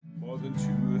than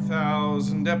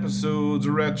 2,000 episodes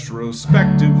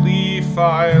retrospectively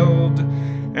filed,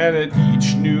 and at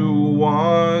each new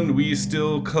one we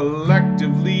still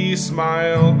collectively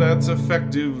smile. That's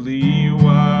effectively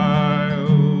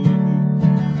wild.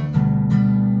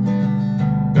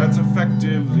 That's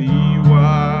effectively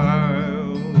wild.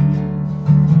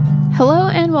 Hello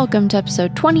and welcome to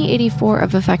episode 2084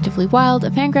 of Effectively Wild, a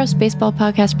Fangraphs baseball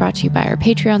podcast brought to you by our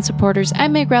Patreon supporters.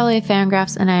 I'm Meg Rowley of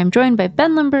Fangraphs, and I am joined by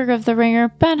Ben Lindbergh of The Ringer.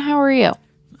 Ben, how are you?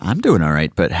 I'm doing all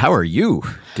right, but how are you?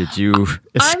 Did you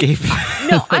escape?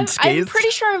 I'm pretty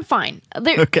sure I'm fine.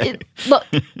 Okay. Look.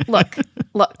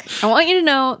 I want you to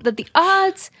know that the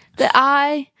odds that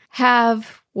I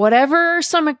have whatever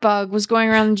stomach bug was going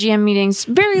around the GM meetings,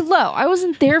 very low. I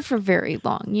wasn't there for very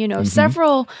long.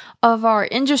 Several of our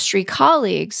industry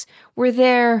colleagues were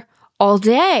there all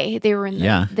day. They were in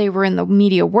the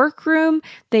media workroom.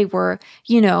 They were,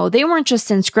 they weren't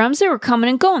just in scrums. They were coming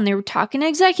and going. They were talking to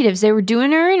executives. They were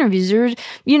doing their interviews.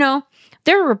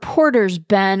 They're reporters,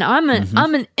 Ben. I'm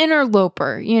an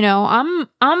interloper.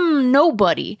 I'm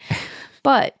nobody.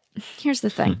 But here's the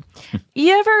thing.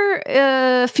 You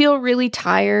ever feel really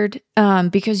tired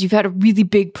because you've had a really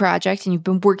big project and you've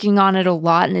been working on it a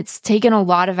lot and it's taken a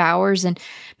lot of hours, and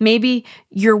maybe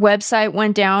your website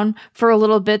went down for a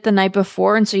little bit the night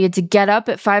before, and so you had to get up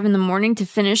at 5 a.m. to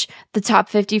finish the top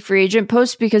 50 free agent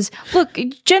post because, look,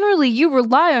 generally you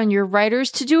rely on your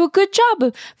writers to do a good job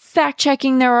of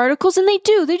fact-checking their articles, and they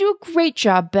do. They do a great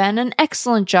job, Ben, an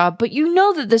excellent job, but you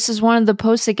know that this is one of the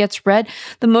posts that gets read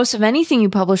the most of anything you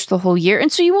publish the whole year,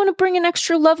 and so you want to bring an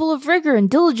extra level of rigor and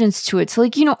diligence to it to,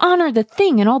 honor the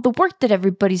thing and all the work that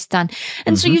everybody's done.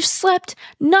 And so you've slept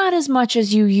not as much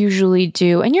as you usually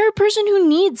do, and you're a person who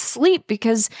needs sleep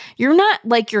because you're not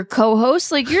like your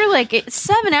co-host. Like, you're like,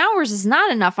 7 hours is not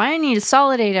enough. I need a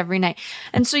solid 8 every night.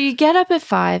 And so you get up at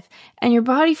 5 and your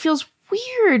body feels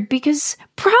weird because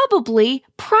probably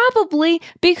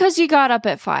because you got up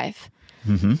at 5.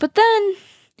 But then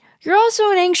you're also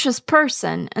an anxious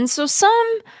person. And so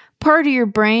some part of your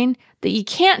brain that you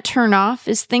can't turn off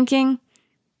is thinking,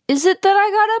 is it that I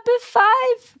got up at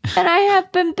 5 and I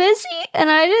have been busy and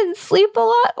I didn't sleep a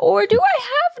lot? Or do I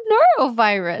have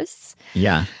norovirus?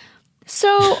 Yeah.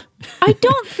 So I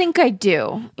don't think I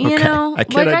do. I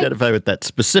can't identify with that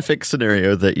specific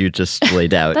scenario that you just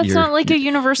laid out. That's not like a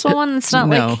universal one. That's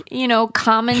not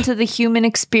common to the human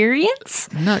experience.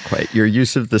 Not quite. Your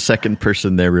use of the second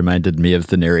person there reminded me of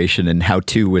the narration in How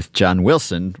To with John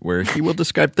Wilson, where he will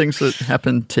describe things that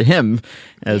happened to him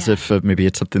as if maybe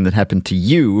it's something that happened to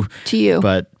you. To you.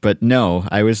 But no,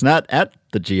 I was not at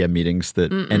the GM meetings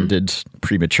that ended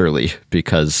prematurely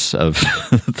because of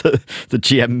the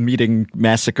GM meeting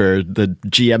massacre, the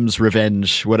GM's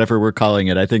revenge, whatever we're calling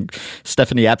it. I think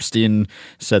Stephanie Epstein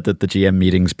said that the GM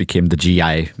meetings became the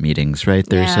GI meetings, right?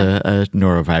 There's a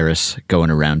norovirus going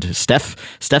around. Steph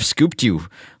scooped you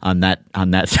on that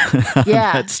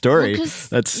that story. Well,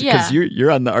 that's because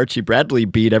you're on the Archie Bradley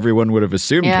beat. Everyone would have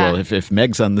assumed, well, if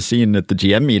Meg's on the scene at the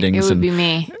GM meetings, it would be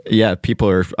me. Yeah, people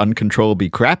are uncontrollably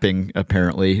crapping,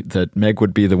 apparently, that Meg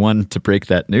would be the one to break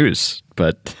that news.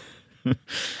 But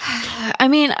I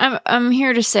mean, I'm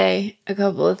here to say a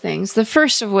couple of things. The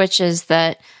first of which is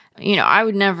that, I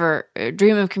would never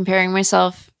dream of comparing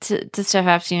myself to Steph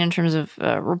Epstein in terms of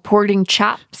reporting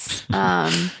chops.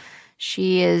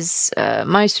 She is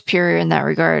my superior in that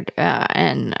regard,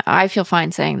 and I feel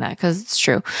fine saying that because it's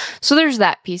true. So there's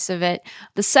that piece of it.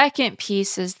 The second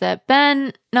piece is that,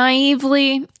 Ben,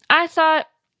 naively, I thought,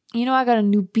 I got a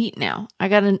new beat now. I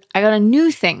got a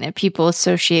new thing that people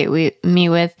associate me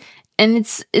with, and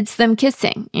it's them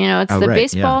kissing. It's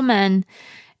baseball men,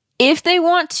 if they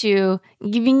want to,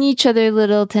 giving each other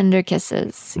little tender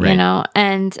kisses. Right.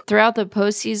 And throughout the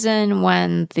postseason,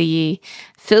 when the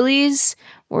Phillies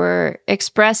were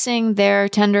expressing their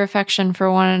tender affection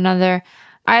for one another,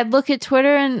 I'd look at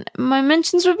Twitter and my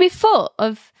mentions would be full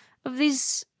of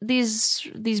these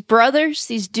brothers,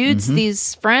 these dudes,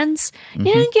 these friends,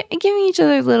 giving each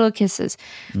other little kisses.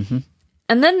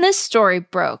 And then this story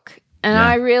broke, and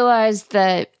I realized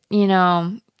that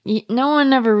no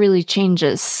one ever really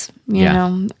changes, you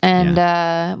know.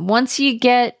 And once you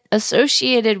get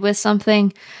associated with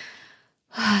something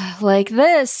like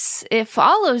this, it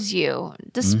follows you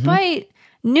despite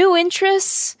new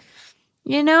interests,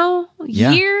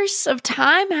 years of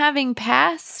time having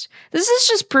passed. This is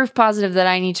just proof positive that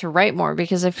I need to write more,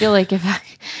 because I feel like if I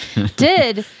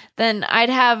did, then I'd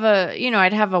have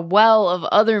a well of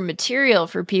other material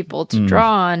for people to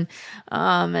draw on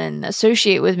and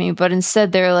associate with me. But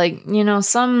instead they're like,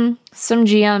 some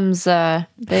GMs,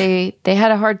 they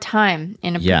had a hard time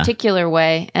in a particular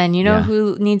way. And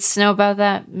who needs to know about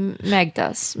that? Meg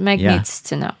does. Meg needs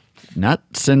to know. Not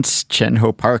since Chen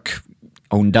Ho Park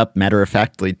owned up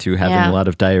matter-of-factly to having a lot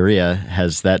of diarrhea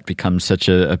has that become such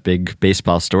a big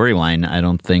baseball storyline. I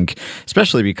don't think,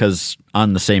 especially because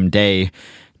on the same day,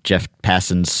 Jeff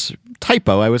Passan's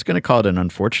typo, I was going to call it an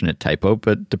unfortunate typo,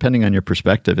 but depending on your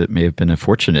perspective, it may have been a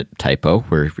fortunate typo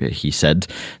where he said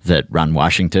that Ron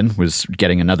Washington was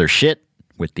getting another shit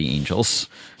with the Angels,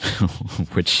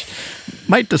 which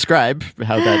might describe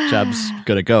how that job's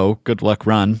going to go. Good luck,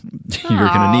 Ron. You're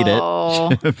going to need it.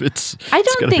 I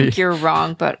don't think you're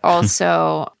wrong, but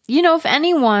also, if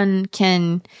anyone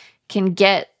can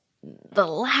get the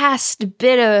last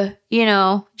bit of,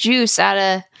 juice out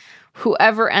of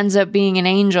whoever ends up being an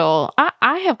Angel,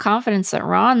 I have confidence that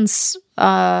Ron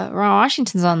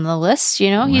Washington's on the list.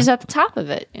 He's at the top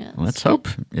of it. Let's hope.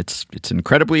 It's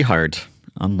incredibly hard,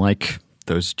 unlike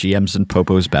those GMs and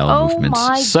Popo's bowel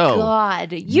movements. Oh my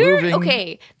God. You're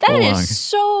okay. That is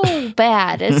so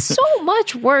bad. It's so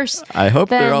much worse. I hope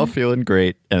they're all feeling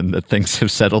great and that things have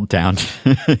settled down,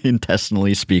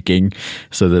 intestinally speaking,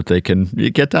 so that they can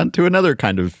get down to another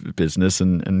kind of business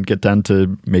and get down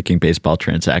to making baseball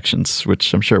transactions,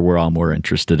 which I'm sure we're all more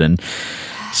interested in.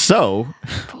 So,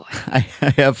 I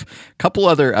have a couple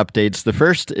other updates. The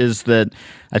first is that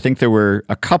I think there were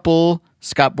a couple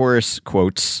Scott Boras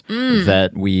quotes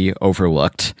that we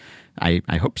overlooked. I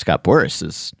hope Scott Boras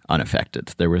is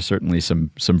unaffected. There was certainly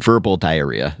some verbal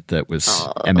diarrhea that was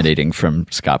emanating from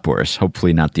Scott Boras.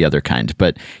 Hopefully not the other kind.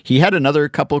 But he had another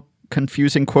couple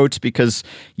confusing quotes because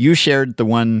you shared the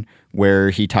one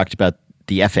where he talked about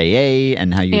the FAA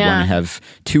and how you want to have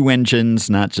two engines,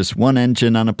 not just one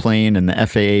engine on a plane, and the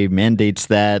FAA mandates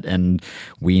that, and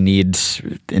we need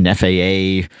an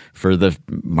FAA for the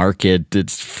market.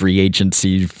 It's free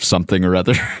agency something or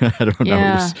other. I don't know.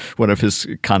 It was one of his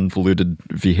convoluted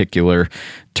vehicular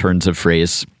turns of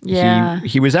phrase. Yeah.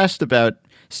 He was asked about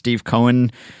Steve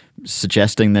Cohen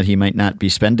suggesting that he might not be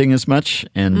spending as much,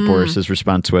 and Boris's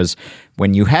response was,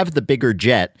 when you have the bigger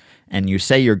jet and you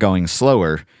say you're going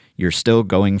slower, you're still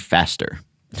going faster.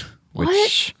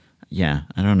 Which, I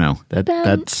don't know.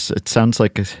 It sounds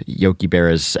like a Yogi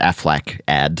Berra's Aflac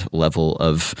ad level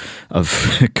of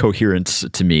coherence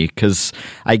to me. Because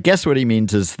I guess what he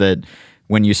means is that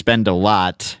when you spend a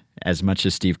lot, as much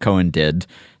as Steve Cohen did,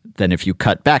 then if you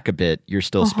cut back a bit, you're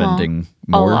still spending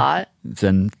more a lot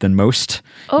than most.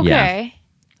 Okay.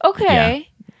 Yeah. Okay.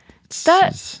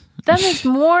 Yeah. That makes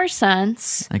more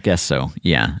sense. I guess so.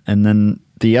 Yeah. And then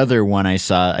the other one I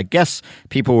saw, I guess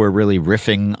people were really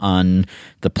riffing on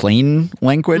the plane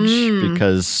language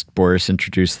because Boris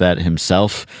introduced that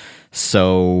himself.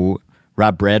 So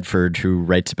Rob Bradford, who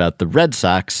writes about the Red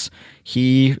Sox,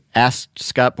 he asked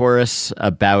Scott Boras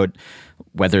about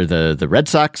whether the Red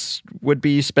Sox would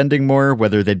be spending more,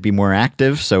 whether they'd be more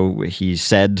active. So he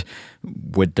said,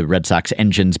 would the Red Sox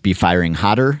engines be firing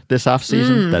hotter this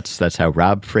offseason? That's how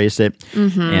Rob phrased it.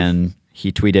 And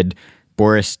he tweeted,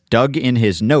 Boris dug in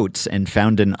his notes and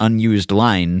found an unused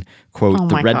line, quote,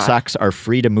 the Red Sox are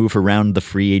free to move around the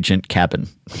free agent cabin.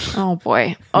 Oh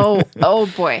boy. Oh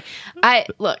boy. I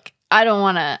don't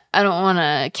want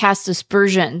to cast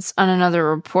aspersions on another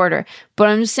reporter, but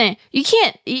I'm just saying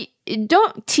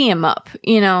don't tee him up,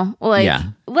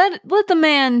 let the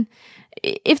man,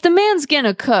 if the man's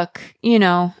gonna cook, he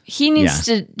needs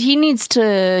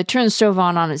to turn the stove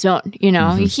on his own,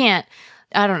 he can't,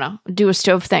 I don't know, do a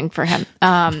stove thing for him.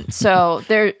 So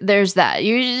there's that.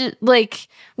 You just,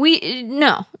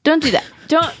 don't do that.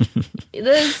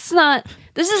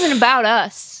 This isn't about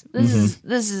us.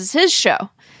 This is his show.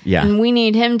 Yeah. And we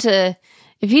need him to,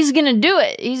 if he's going to do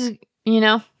it,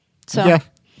 so. Yeah.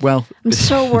 Well, I'm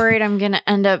so worried I'm going to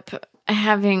end up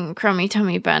having crummy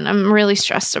tummy, Ben. I'm really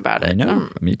stressed about it. I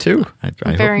know. Me too.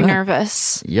 I'm very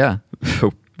nervous. Yeah.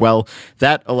 Well,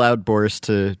 that allowed Boris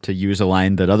to use a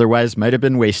line that otherwise might have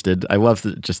been wasted. I love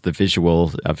just the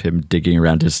visual of him digging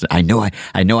around his. I know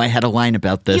I had a line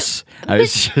about this.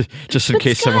 Just in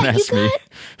case someone asked me.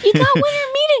 You got winter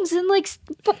meetings in like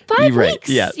 5 weeks.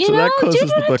 Yeah. So that closes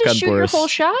the book on Boris whole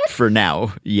shot? for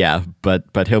now. Yeah,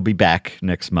 but he'll be back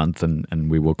next month,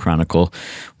 and we will chronicle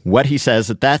what he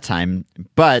says at that time.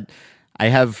 But I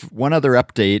have one other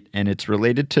update, and it's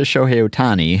related to Shohei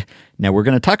Ohtani. Now, we're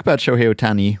going to talk about Shohei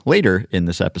Ohtani later in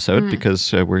this episode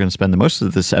because we're going to spend the most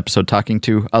of this episode talking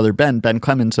to other Ben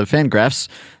Clemens of Fangraphs,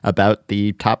 about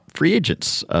the top free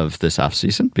agents of this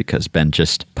offseason, because Ben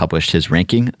just published his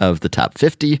ranking of the top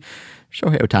 50.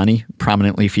 Shohei Ohtani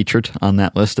prominently featured on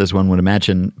that list, as one would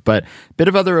imagine. But a bit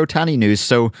of other Ohtani news.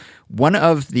 So one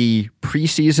of the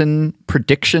preseason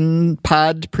predictions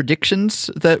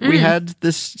that we had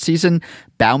this season,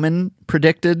 Bauman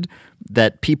predicted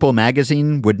that People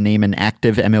magazine would name an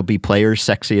active MLB player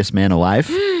Sexiest Man Alive.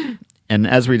 And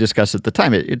as we discussed at the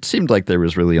time, it seemed like there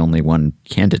was really only one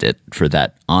candidate for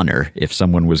that honor. If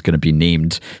someone was going to be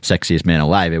named Sexiest Man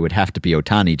Alive, it would have to be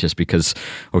Ohtani, just because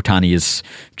Ohtani is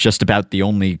just about the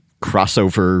only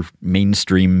crossover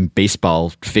mainstream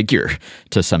baseball figure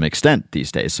to some extent these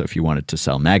days. So if you wanted to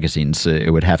sell magazines,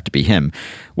 it would have to be him.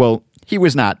 Well, he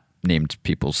was not named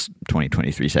People's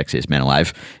 2023 Sexiest Man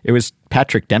Alive. It was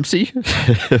Patrick Dempsey.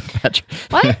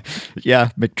 What? Yeah,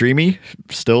 McDreamy.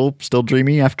 Still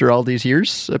dreamy after all these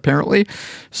years, apparently.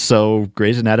 So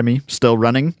Grey's Anatomy still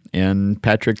running, and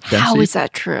Patrick Dempsey. How is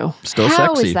that true? Still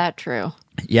How sexy. is that true?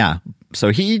 Yeah.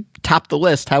 So he topped the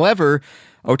list. However,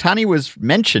 Ohtani was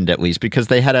mentioned, at least, because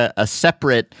they had a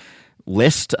separate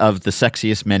list of the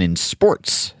sexiest men in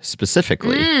sports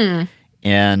specifically.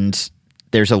 And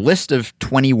there's a list of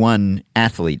 21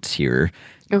 athletes here.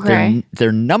 Okay.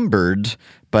 They're numbered,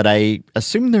 but I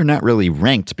assume they're not really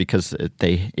ranked, because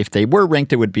if they were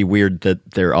ranked, it would be weird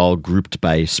that they're all grouped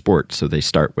by sport. So they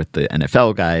start with the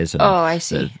NFL guys. And I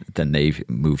see. Then they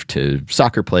move to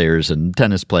soccer players and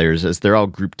tennis players, as they're all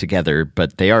grouped together,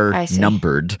 but they are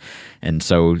numbered. And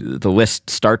so the list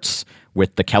starts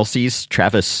with the Kelseys,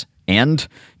 Travis and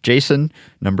Jason,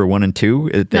 number 1 and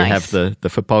 2. They have the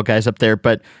football guys up there,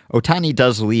 but Ohtani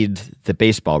does lead the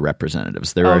baseball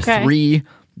representatives. There are 3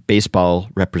 baseball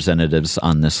representatives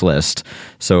on this list.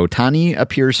 So Ohtani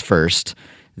appears first.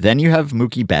 Then you have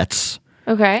Mookie Betts.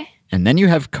 Okay. And then you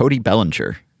have Cody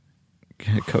Bellinger.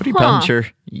 Cody Bellinger,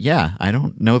 yeah, I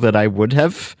don't know that I would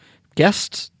have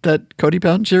guessed that Cody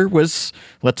Bellinger was,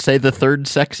 let's say, the 3rd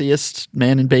sexiest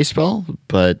man in baseball,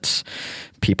 but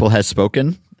people has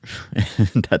spoken.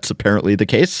 That's apparently the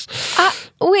case.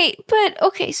 Wait, but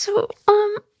okay, so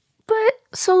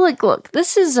look,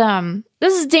 this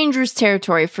is dangerous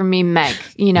territory for me, Meg,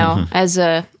 as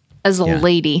a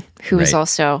lady who is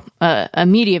also a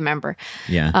media member.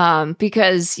 Yeah.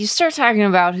 Because you start talking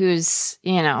about who's,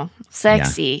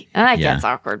 sexy, and that gets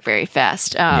awkward very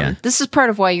fast. This is part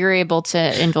of why you're able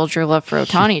to indulge your love for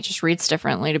Ohtani. It just reads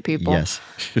differently to people. Yes.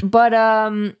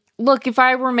 But look, if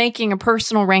I were making a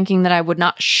personal ranking that I would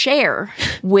not share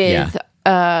with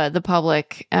the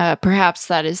public, perhaps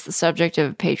that is the subject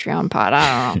of a Patreon pod.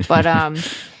 I don't know. But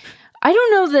I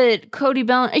don't know that Cody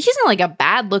Bellinger, he's not like a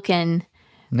bad looking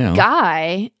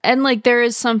guy. And like there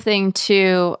is something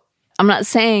to, I'm not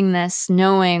saying this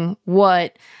knowing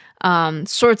what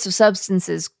sorts of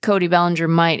substances Cody Bellinger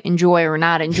might enjoy or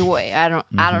not enjoy. I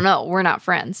don't know. We're not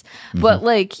friends. But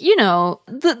like,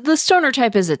 the stoner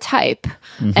type is a type,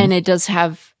 and it does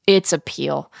have its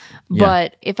appeal.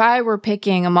 But if I were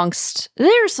picking amongst,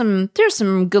 there's some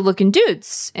good looking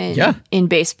dudes in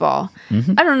baseball.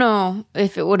 I don't know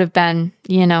if it would have been,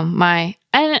 my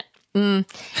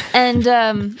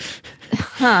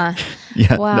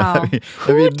Yeah, wow.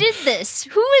 Who did this?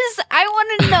 Who is? I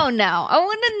want to know now. I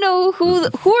want to know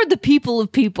who are the people of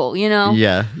people.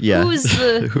 Yeah.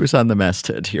 Who's on the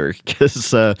masthead here?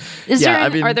 Because are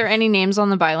there any names on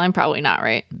the byline? Probably not,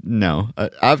 right? No.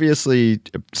 Obviously,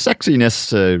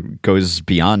 sexiness goes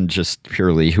beyond just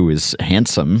purely who is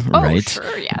handsome, right?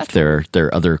 Sure, yeah. There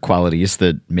are other qualities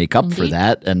that make up for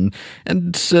that, and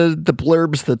the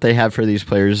blurbs that they have for these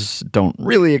players don't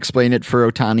really explain it for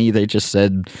Ohtani. They just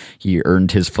said he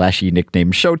earned his flashy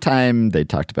nickname Showtime. They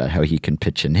talked about how he can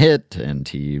pitch and hit, and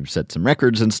he set some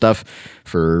records and stuff.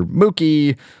 For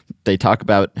Mookie, they talk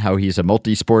about how he's a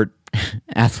multi-sport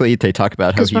athlete. They talk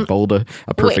about how he bowled a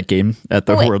perfect game at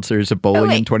the World Series of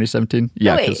Bowling in 2017.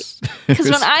 Yeah, because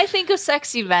when I think of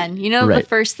sexy men, the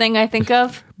first thing I think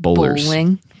of? Bowlers.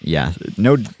 Bowling. Yeah,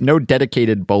 no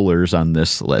dedicated bowlers on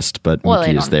this list, but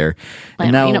Mookie is there.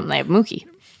 And now, they have Mookie.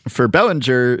 For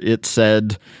Bellinger, it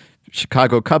said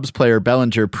Chicago Cubs player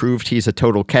Bellinger proved he's a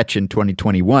total catch in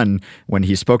 2021 when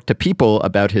he spoke to People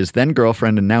about his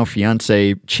then-girlfriend and now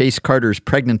fiancé Chase Carter's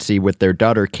pregnancy with their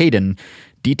daughter Caden.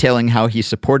 Detailing how he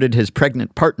supported his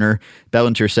pregnant partner,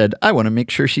 Bellinger said, "I want to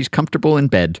make sure she's comfortable in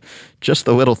bed. Just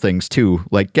the little things, too,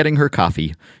 like getting her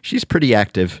coffee. She's pretty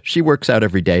active. She works out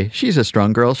every day. She's a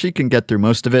strong girl. She can get through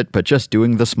most of it, but just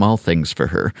doing the small things for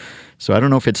her." So I don't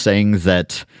know if it's saying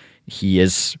that he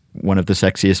is one of the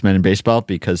sexiest men in baseball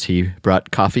because he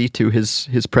brought coffee to his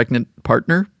pregnant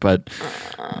partner, but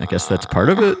I guess that's part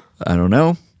of it. I don't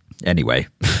know. Anyway,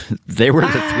 they were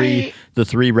the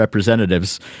three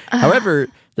representatives. However,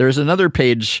 there's another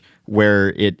page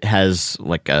where it has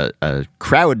like a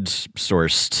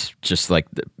crowd-sourced, just like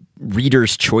the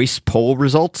Reader's Choice poll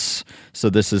results. So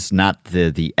this is not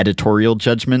the editorial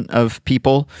judgment of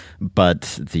people,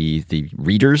 but the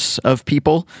readers of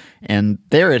people. And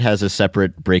there it has a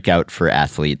separate breakout for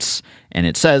athletes. And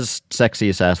it says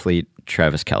sexiest athlete,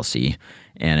 Travis Kelce.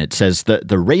 And it says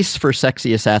the race for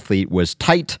sexiest athlete was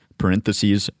tight,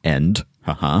 parentheses, end,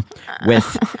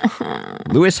 with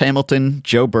Lewis Hamilton,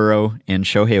 Joe Burrow, and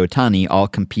Shohei Ohtani all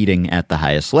competing at the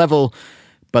highest level.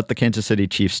 But the Kansas City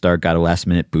Chiefs star got a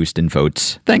last-minute boost in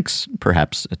votes, thanks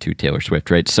perhaps to Taylor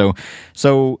Swift, right? So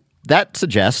that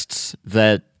suggests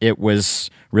that it was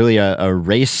really a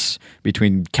race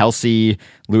between Kelce,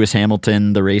 Lewis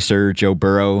Hamilton, the racer, Joe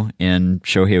Burrow, and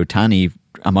Shohei Ohtani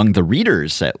among the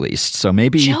readers, at least. So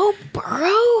maybe Joe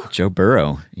Burrow? Joe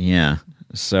Burrow, yeah.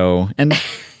 So, and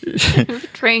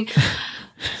betraying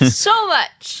so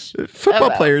much.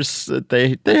 Football players,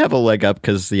 they have a leg up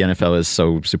because the NFL is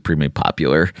so supremely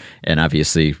popular. And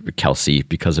obviously, Kelce,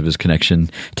 because of his connection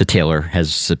to Taylor,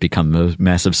 has become a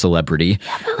massive celebrity.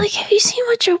 Yeah, but like, have you seen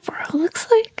what Joe Burrow looks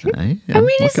like? I mean,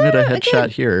 looking at a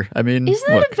headshot here. I mean, isn't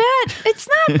that a bad? It's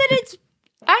not that it's.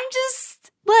 I'm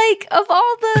just like, of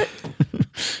all the.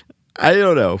 I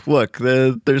don't know. Look,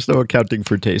 there's no accounting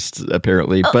for tastes,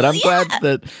 apparently. But I'm glad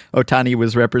that Ohtani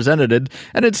was represented.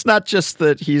 And it's not just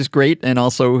that he's great and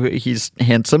also he's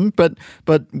handsome, but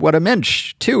what a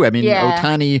mensch, too. I mean,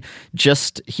 Ohtani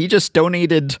just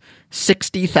donated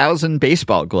 60,000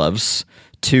 baseball gloves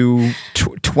to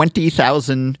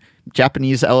 20,000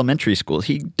 Japanese elementary schools.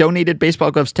 He donated baseball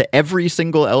gloves to every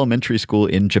single elementary school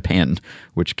in Japan,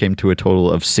 which came to a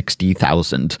total of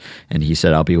 60,000. And he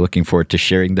said, I'll be looking forward to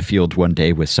sharing the field one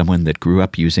day with someone that grew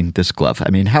up using this glove. I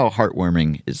mean, how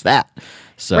heartwarming is that?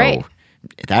 So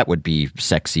that would be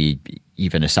sexy,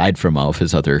 even aside from all of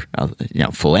his other,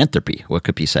 philanthropy. What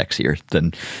could be sexier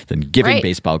than giving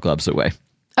baseball gloves away?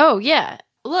 Oh, yeah.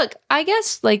 Look, I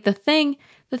guess like the thing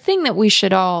that we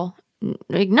should all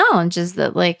acknowledge is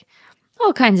that like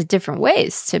all kinds of different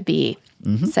ways to be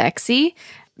sexy.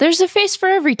 There's a face for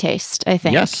every taste, I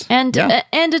think. Yes. And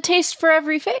a taste for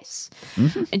every face.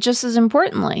 And just as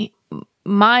importantly,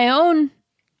 my own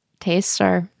tastes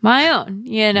are my own,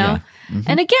 you know? Yeah.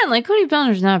 And again, like Cody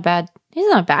Bellinger's he's not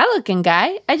a bad looking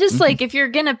guy. I just like, if you're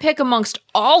going to pick amongst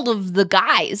all of the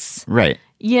guys, right?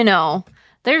 You know,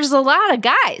 there's a lot of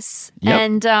guys.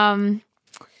 Yep.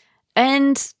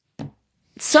 And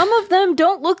some of them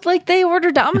don't look like they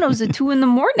order Domino's at 2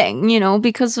 a.m,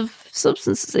 because of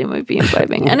substances they might be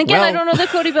imbibing. And again, I don't know that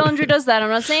Cody Bellinger does that. I'm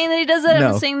not saying that he does that. I'm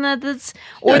not saying that those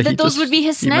would be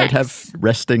his snacks. He might have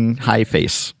resting high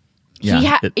face.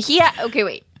 Yeah. Okay,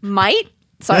 wait. Might?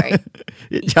 Sorry.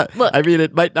 Look, I mean,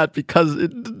 it might not because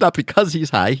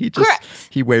he's high. He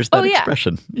wears that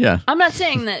expression. Yeah. I'm not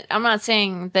saying that.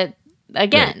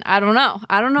 Again, right. I don't know.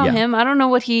 I don't know him. I don't know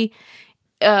what he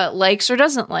likes or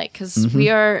doesn't like because we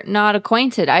are not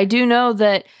acquainted. I do know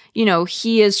that,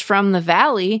 he is from the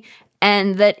Valley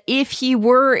and that if he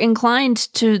were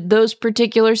inclined to those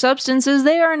particular substances,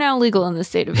 they are now legal in the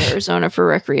state of Arizona for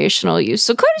recreational use.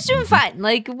 So Cody's doing fine.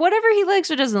 Like whatever he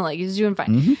likes or doesn't like, he's doing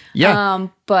fine. Yeah.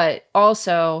 But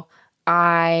also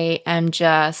I am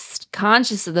just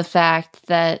conscious of the fact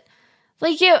that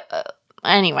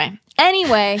Anyway,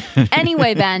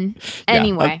 Ben.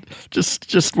 Anyway.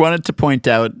 Just wanted to point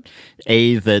out,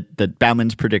 that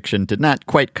Bauman's prediction did not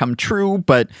quite come true,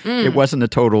 but it wasn't a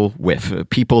total whiff.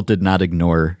 People did not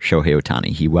ignore Shohei Ohtani.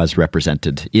 He was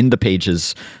represented in the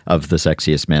pages of the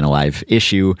Sexiest Man Alive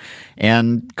issue.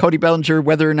 And Cody Bellinger,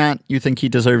 whether or not you think he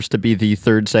deserves to be the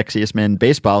third sexiest man in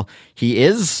baseball, he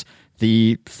is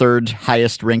the third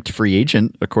highest ranked free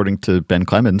agent, according to Ben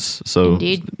Clemens. So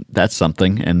Indeed. That's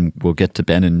something. And we'll get to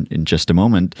Ben in just a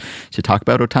moment to talk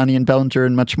about Ohtani and Bellinger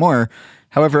and much more.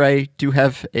 However, I do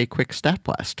have a quick stat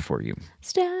blast for you.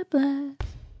 Stat blast.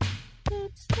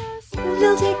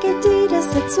 They'll take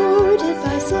Adidas that's sorted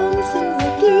by something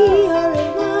like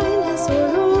ERA minus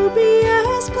or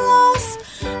OBS plus.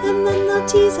 And then they'll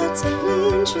tease out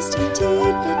some interesting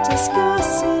tidbit,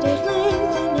 discuss it at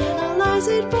length, and analyze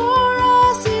it for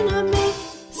us in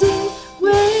amazing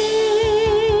ways.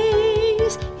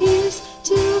 Here's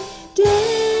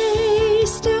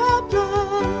today's Stat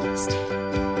Blast.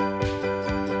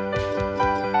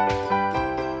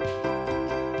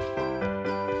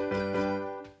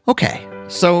 Okay,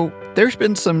 so there's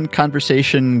been some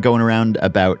conversation going around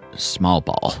about small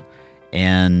ball.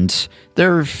 And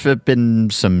there have been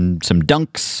some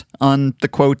dunks on the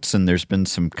quotes, and there's been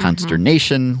some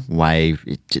consternation why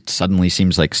it suddenly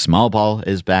seems like small ball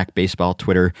is back. Baseball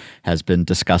Twitter has been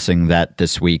discussing that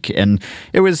this week. And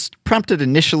it was prompted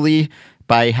initially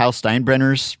by Hal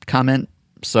Steinbrenner's comment.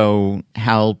 So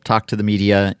Hal talked to the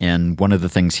media, and one of the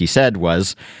things he said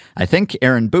was, I think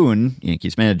Aaron Boone,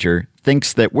 Yankees manager,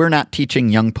 thinks that we're not teaching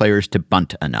young players to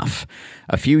bunt enough.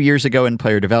 A few years ago in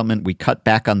player development, we cut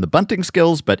back on the bunting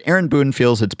skills, but Aaron Boone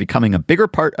feels it's becoming a bigger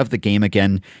part of the game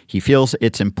again. He feels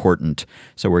it's important.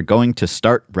 So we're going to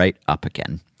start right up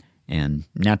again. And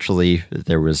naturally,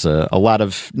 there was a lot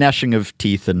of gnashing of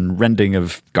teeth and rending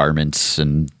of garments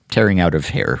and tearing out of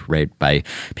hair, right, by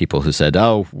people who said,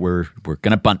 oh, we're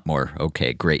going to bunt more.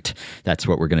 Okay, great. That's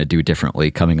what we're going to do differently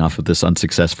coming off of this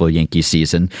unsuccessful Yankee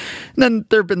season. And then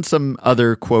there have been some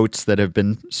other quotes that have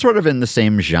been sort of in the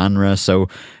same genre. So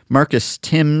Marcus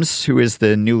Timms, who is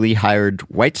the newly hired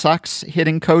White Sox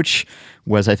hitting coach,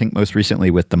 was, I think, most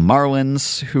recently with the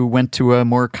Marlins, who went to a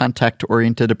more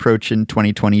contact-oriented approach in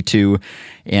 2022.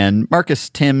 And Marcus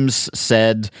Timms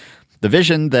said, the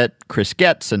vision that Chris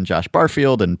Getz and Josh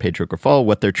Barfield and Pedro Grifol,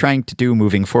 what they're trying to do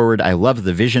moving forward, I love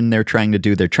the vision they're trying to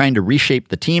do. They're trying to reshape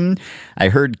the team. I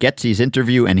heard Getzy's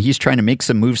interview, and he's trying to make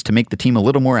some moves to make the team a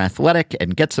little more athletic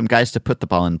and get some guys to put the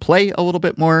ball in play a little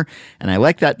bit more. And I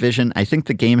like that vision. I think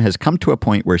the game has come to a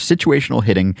point where situational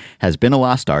hitting has been a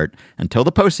lost art until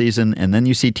the postseason, and then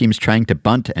you see teams trying to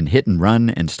bunt and hit and run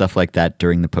and stuff like that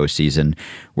during the postseason.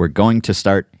 We're going to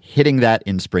start hitting that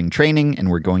in spring training,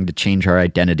 and we're going to change our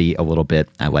identity a little bit.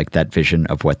 I like that vision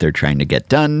of what they're trying to get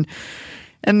done.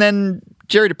 And then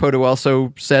Jerry Dipoto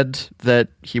also said that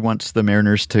he wants the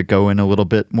Mariners to go in a little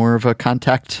bit more of a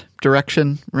contact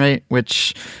direction, right?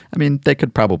 Which, I mean, they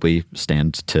could probably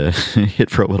stand to hit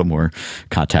for a little more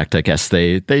contact, I guess.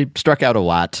 They struck out a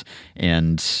lot,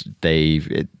 and they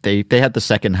had the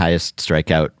second highest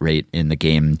strikeout rate in the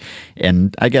game.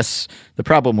 And I guess the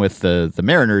problem with the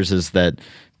Mariners is that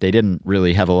they didn't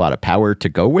really have a lot of power to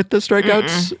go with the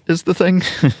strikeouts is the thing.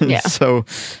 Yeah. So,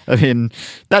 I mean,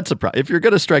 that's a problem. If you're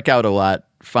going to strike out a lot,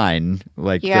 fine.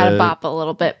 Like you got to bop a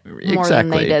little bit more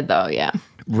than they did, though. Yeah.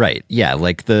 Right. Yeah.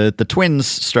 Like the Twins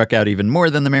struck out even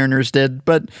more than the Mariners did,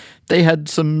 but they had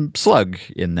some slug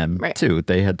in them too.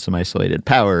 They had some isolated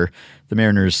power. The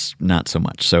Mariners, not so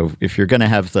much. So if you're going to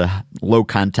have the low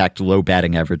contact, low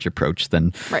batting average approach,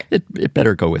 then it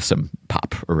better go with some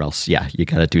pop, or else, yeah, you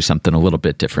got to do something a little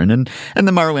bit different. And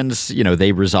the Marlins, you know,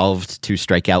 they resolved to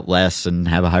strike out less and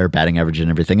have a higher batting average and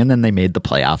everything. And then they made the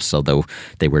playoffs, although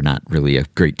they were not really a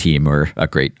great team or a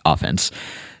great offense.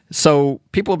 So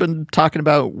people have been talking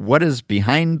about what is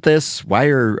behind this. Why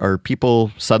are people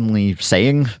suddenly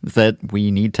saying that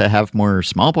we need to have more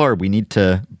small ball or we need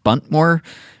to bunt more?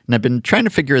 And I've been trying to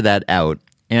figure that out.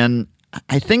 And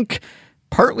I think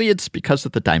partly it's because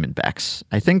of the Diamondbacks.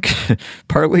 I think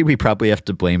partly we probably have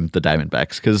to blame the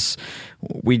Diamondbacks because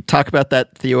we talk about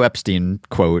that Theo Epstein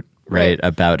quote, right?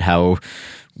 About how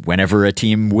whenever a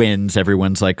team wins,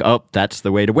 everyone's like, oh, that's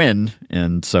the way to win.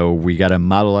 And so we got to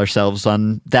model ourselves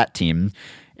on that team.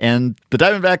 And the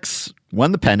Diamondbacks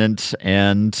won the pennant,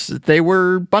 and they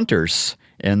were bunters.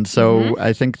 And so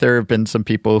I think there have been some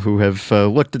people who have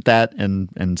looked at that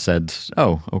and said,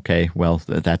 oh, okay, well,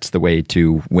 that's the way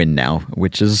to win now,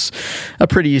 which is a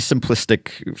pretty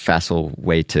simplistic, facile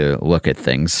way to look at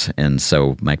things. And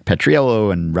so Mike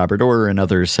Petriello and Robert Orr and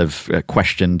others have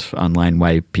questioned online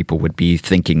why people would be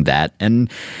thinking that.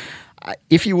 And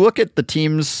if you look at the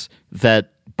teams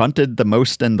that bunted the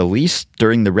most and the least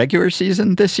during the regular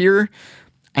season this year,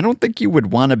 I don't think you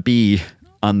would want to be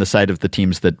on the side of the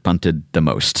teams that bunted the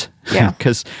most. Yeah.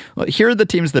 Because here are the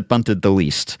teams that bunted the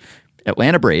least.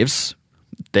 Atlanta Braves,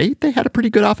 they had a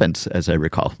pretty good offense, as I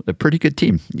recall. A pretty good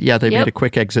team. Yeah, they made a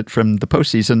quick exit from the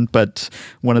postseason, but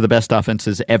one of the best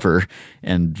offenses ever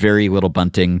and very little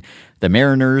bunting. The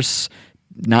Mariners,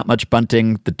 not much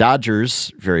bunting. The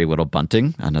Dodgers, very little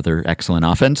bunting. Another excellent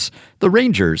offense. The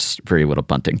Rangers, very little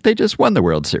bunting. They just won the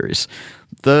World Series.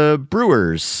 The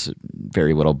Brewers,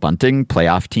 very little bunting.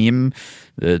 Playoff team.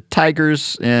 The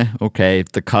Tigers, okay.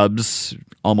 The Cubs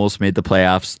almost made the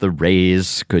playoffs. The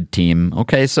Rays, good team.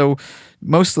 Okay, so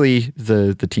mostly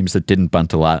the teams that didn't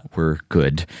bunt a lot were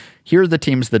good. Here are the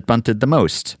teams that bunted the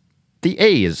most. The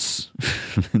A's.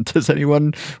 Does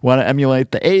anyone want to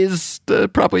emulate the A's?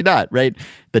 Probably not, right?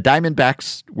 The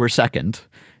Diamondbacks were second.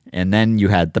 And then you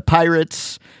had the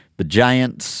Pirates, the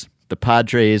Giants, the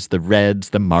Padres, the Reds,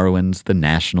 the Marlins, the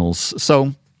Nationals.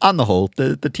 So on the whole,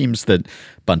 the teams that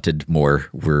bunted more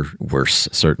were worse,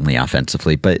 certainly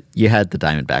offensively. But you had the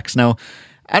Diamondbacks. Now,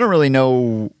 I don't really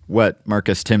know what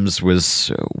Marcus Timms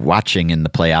was watching in the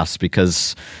playoffs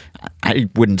because I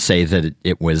wouldn't say that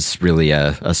it was really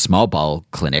a small ball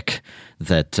clinic,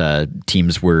 that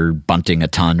teams were bunting a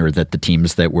ton or that the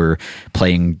teams that were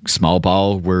playing small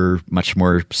ball were much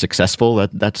more successful.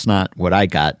 That's not what I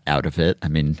got out of it. I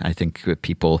mean, I think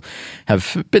people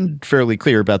have been fairly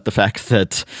clear about the fact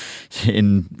that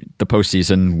in the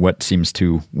postseason, what seems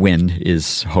to win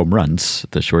is home runs,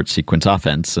 the short sequence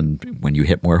offense. And when you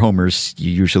hit more homers,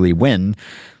 you usually win.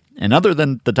 And other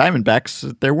than the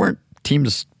Diamondbacks, there weren't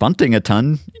teams bunting a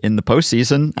ton in the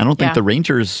postseason. I don't think the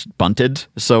Rangers bunted.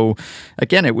 So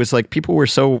again, it was like people were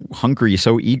so hungry,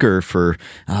 so eager for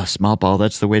small ball.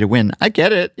 That's the way to win. I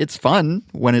get it. It's fun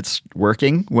when it's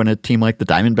working. When a team like the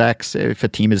Diamondbacks, if a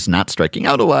team is not striking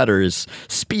out a lot or is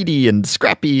speedy and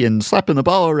scrappy and slapping the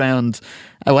ball around,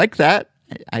 I like that.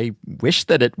 I wish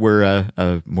that it were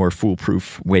a more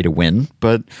foolproof way to win,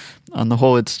 but on the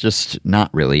whole, it's just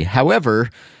not really. However,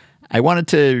 I wanted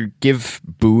to give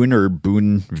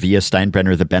Boone via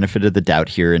Steinbrenner the benefit of the doubt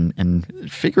here and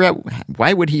figure out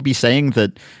why would he be saying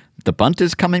that the bunt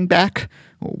is coming back?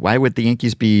 Why would the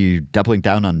Yankees be doubling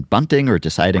down on bunting or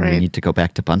deciding we need to go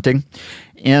back to bunting?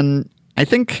 And I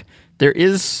think there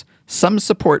is some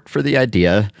support for the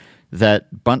idea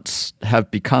that bunts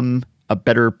have become a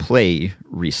better play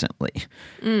recently.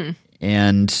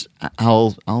 And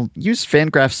I'll use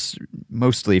Fangraphs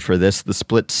mostly for this, the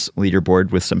splits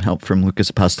leaderboard with some help from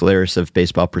Lucas Apostolaris of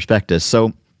Baseball Prospectus.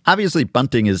 So obviously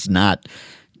bunting is not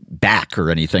back or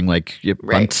anything. Like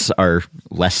bunts are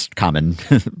less common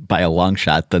by a long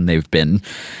shot than they've been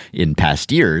in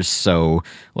past years. So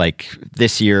like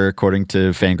this year, according to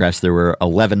Fangraphs, there were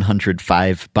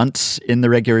 1,105 bunts in the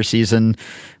regular season.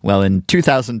 Well, in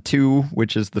 2002,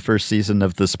 which is the first season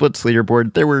of the splits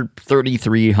leaderboard, there were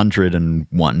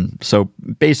 3,301. So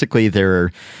basically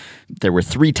there were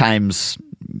 3 times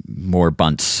more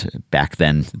bunts back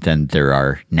then than there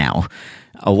are now.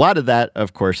 A lot of that,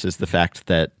 of course, is the fact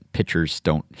that pitchers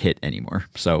don't hit anymore.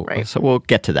 So we'll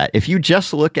get to that. If you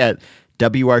just look at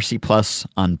WRC plus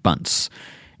on bunts,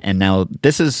 and now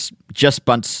this is just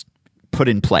bunts put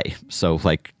in play. So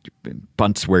like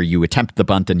bunts where you attempt the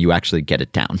bunt and you actually get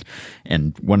it down.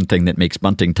 And one thing that makes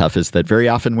bunting tough is that very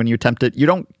often when you attempt it, you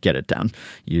don't get it down.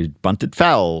 You bunt it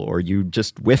foul or you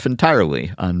just whiff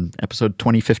entirely. On episode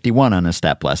 2051 on a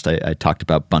Stat Blast, I talked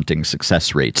about bunting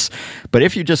success rates. But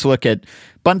if you just look at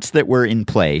bunts that were in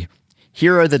play,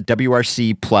 here are the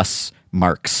WRC plus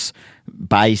marks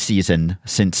by season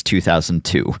since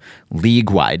 2002,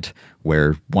 league-wide,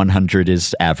 where 100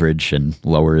 is average and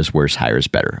lower is worse, higher is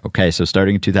better. Okay, so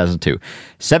starting in 2002,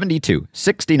 72,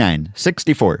 69,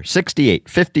 64, 68,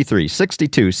 53,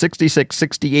 62, 66,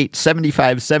 68,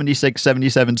 75, 76,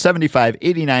 77, 75,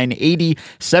 89, 80,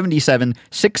 77,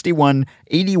 61,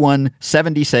 81,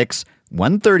 76,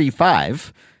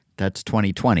 135, that's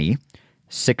 2020,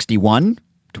 61,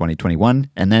 2021,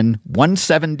 and then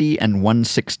 170 and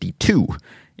 162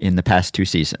 in the past 2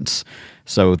 seasons.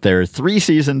 So there are 3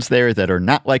 seasons there that are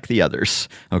not like the others.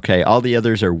 Okay, all the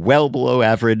others are well below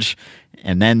average.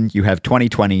 And then you have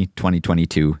 2020,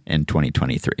 2022, and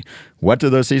 2023. What do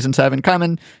those seasons have in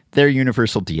common? They're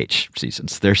universal DH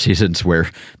seasons. They're seasons where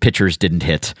pitchers didn't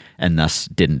hit and thus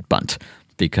didn't bunt.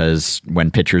 Because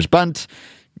when pitchers bunt,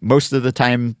 most of the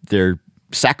time they're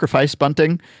sacrifice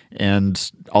bunting,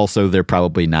 and also they're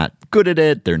probably not good at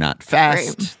it. They're not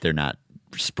fast. They're not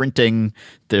sprinting.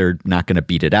 They're not going to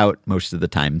beat it out most of the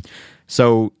time.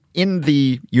 So in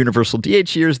the universal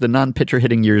DH years, the non-pitcher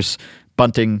hitting years,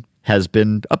 bunting has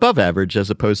been above average as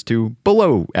opposed to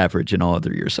below average in all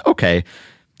other years. Okay,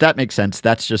 that makes sense.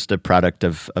 That's just a product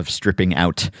of stripping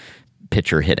out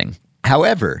pitcher hitting.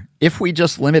 However, if we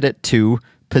just limit it to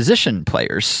position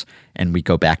players and we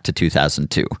go back to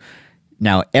 2002,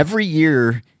 now, every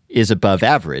year is above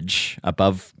average,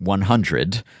 above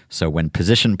 100. So when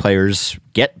position players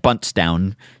get bunts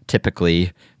down,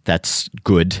 typically that's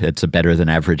good. It's a better than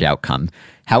average outcome.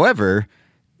 However,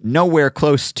 nowhere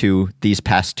close to these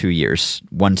past 2 years,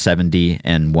 170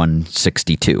 and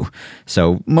 162.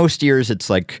 So most years it's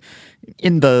like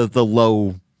in the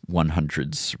low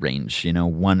 100s range,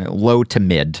 one low to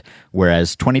mid,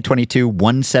 whereas 2022,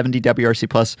 170 WRC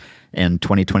plus and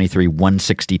 2023,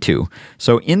 162.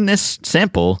 So in this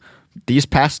sample, these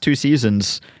past 2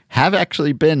 seasons have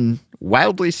actually been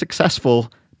wildly successful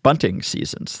bunting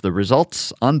seasons. The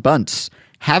results on bunts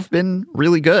have been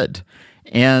really good.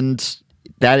 And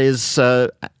that is,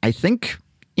 I think,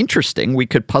 interesting. We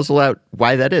could puzzle out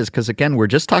why that is, because again, we're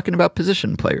just talking about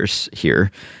position players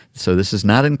here. So this is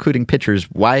not including pitchers.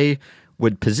 Why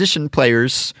would position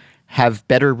players have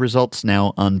better results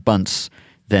now on bunts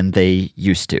than they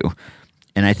used to.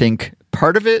 And I think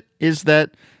part of it is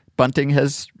that bunting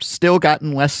has still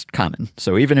gotten less common.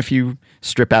 So even if you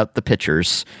strip out the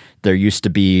pitchers, there used to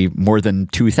be more than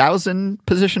 2,000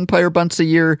 position player bunts a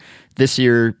year. This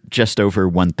year, just over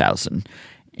 1,000.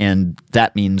 And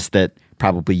that means that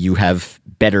probably you have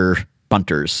better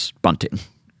bunters bunting,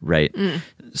 right?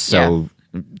 So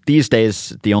these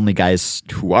days, the only guys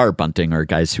who are bunting are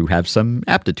guys who have some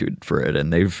aptitude for it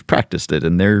and they've practiced it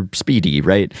and they're speedy,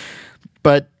 right?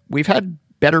 But we've had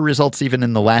better results even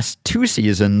in the last 2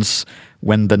 seasons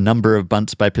when the number of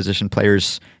bunts by position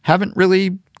players haven't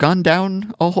really gone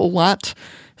down a whole lot.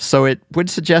 So it would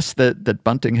suggest that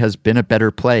bunting has been a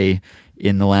better play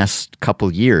in the last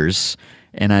couple years.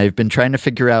 And I've been trying to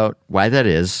figure out why that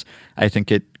is. I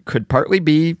think it could partly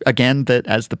be, again, that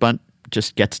as the bunt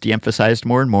just gets de-emphasized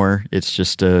more and more, it's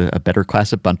just a better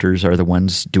class of bunters are the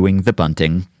ones doing the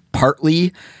bunting.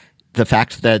 Partly the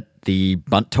fact that the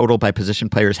bunt total by position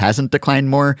players hasn't declined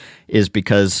more is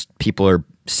because people are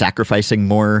sacrificing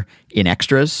more in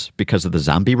extras because of the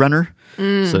zombie runner.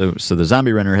 So the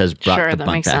zombie runner has brought the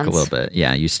bunt back a little bit.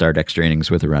 Yeah, you start extra innings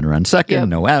with a runner on second,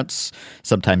 no outs.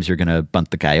 Sometimes you're going to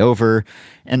bunt the guy over.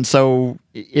 And so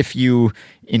if you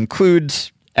include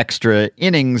extra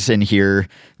innings in here,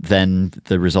 then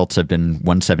the results have been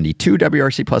 172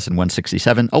 WRC plus and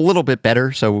 167, a little bit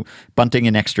better. So bunting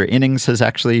in extra innings has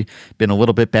actually been a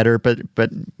little bit better, but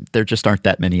there just aren't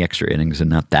that many extra innings and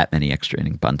not that many extra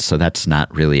inning bunts. So that's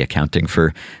not really accounting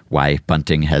for why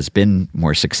bunting has been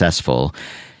more successful.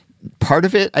 Part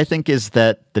of it, I think, is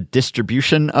that the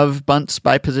distribution of bunts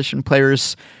by position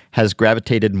players has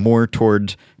gravitated more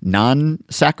toward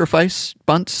non-sacrifice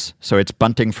bunts. So it's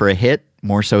bunting for a hit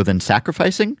more so than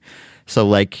sacrificing. So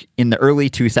like in the early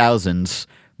 2000s,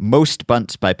 most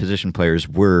bunts by position players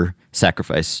were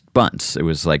sacrifice bunts. It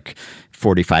was like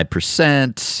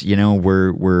 45%,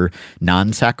 were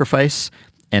non-sacrifice.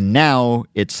 And now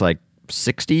it's like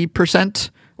 60%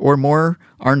 or more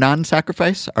are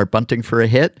non-sacrifice, are bunting for a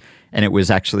hit. And it was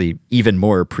actually even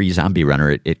more pre-zombie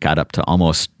runner. It got up to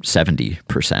almost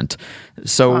 70%.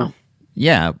 So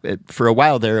yeah, for a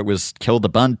while there, it was kill the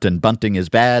bunt and bunting is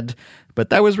bad. But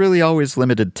that was really always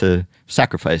limited to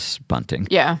sacrifice bunting.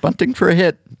 Yeah. Bunting for a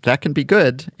hit, that can be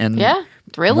good. And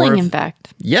thrilling, in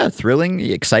fact. Yeah, thrilling,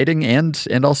 exciting,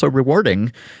 and also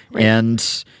rewarding. Right.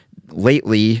 And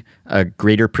lately, a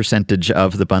greater percentage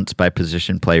of the bunts by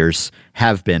position players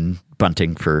have been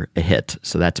bunting for a hit.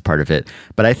 So that's part of it.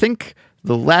 But I think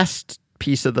the last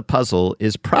piece of the puzzle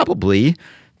is probably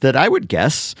that I would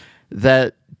guess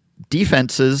that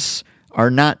defenses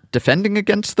are not defending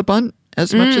against the bunt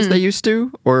as much as they used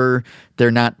to, or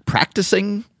they're not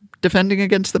practicing defending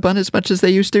against the bunt as much as they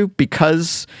used to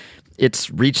because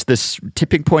it's reached this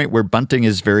tipping point where bunting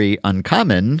is very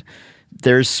uncommon.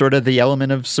 There's sort of the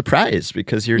element of surprise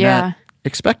because you're not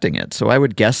expecting it. So I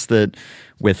would guess that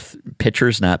with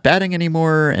pitchers not batting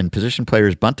anymore and position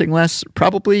players bunting less,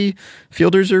 probably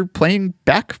fielders are playing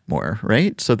back more,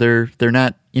 right? So they're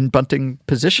not in bunting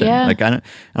position. Yeah. Like I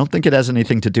don't think it has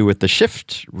anything to do with the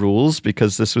shift rules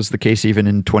because this was the case even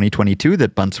in 2022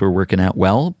 that bunts were working out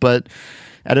well, but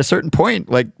at a certain point,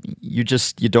 like you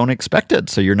don't expect it.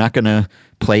 So you're not going to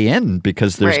play in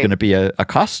because there's going to be a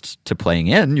cost to playing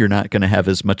in. You're not going to have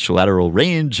as much lateral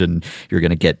range and you're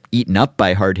going to get eaten up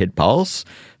by hard hit balls.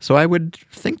 So I would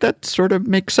think that sort of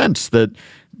makes sense that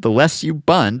the less you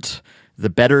bunt, the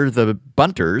better the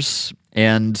bunters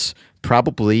and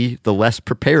probably the less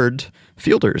prepared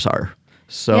fielders are.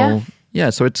 So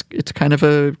so it's kind of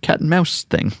a cat and mouse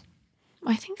thing.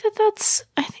 I think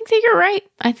that you're right.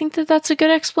 I think that that's a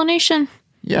good explanation.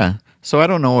 Yeah. So I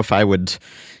don't know if I were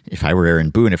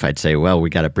Aaron Boone, if I'd say, well, we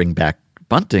got to bring back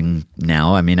bunting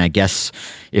now. I mean, I guess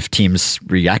if teams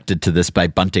reacted to this by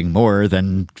bunting more,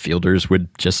 then fielders would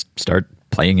just start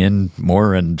playing in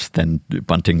more and then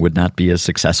bunting would not be as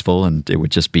successful and it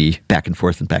would just be back and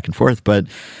forth and back and forth. But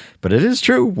it is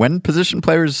true when position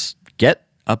players get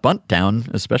a bunt down,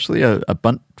 especially a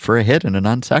bunt for a hit and a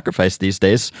non-sacrifice these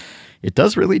days, it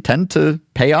does really tend to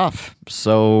pay off.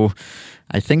 So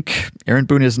I think Aaron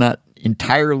Boone is not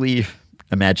entirely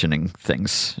imagining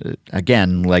things.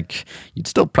 Again, like you'd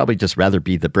still probably just rather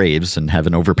be the Braves and have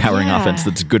an overpowering offense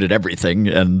that's good at everything.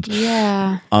 And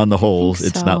on the whole,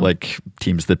 it's not like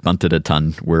teams that bunted a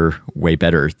ton were way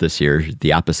better this year.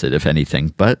 The opposite, if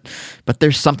anything. But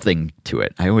there's something to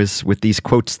it. I always, with these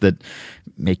quotes that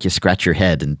make you scratch your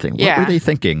head and think, what were they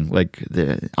thinking? Like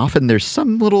often there's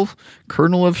some little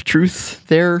kernel of truth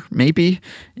there, maybe.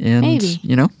 And,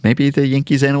 maybe the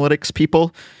Yankees analytics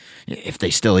people if they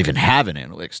still even have an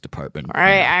analytics department.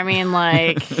 Right. I mean,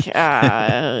 like,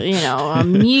 a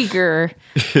meager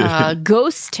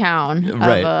ghost town of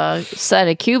a set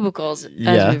of cubicles,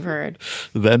 as we've heard.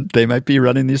 Then they might be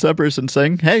running these numbers and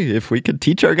saying, hey, if we could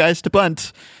teach our guys to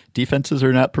bunt, defenses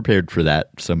are not prepared for that,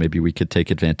 so maybe we could take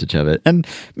advantage of it. And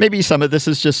maybe some of this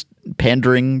is just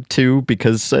pandering too,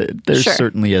 because there's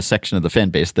certainly a section of the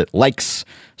fan base that likes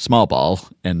small ball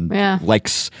and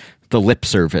likes the lip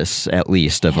service, at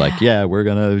least, of like, we're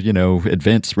going to,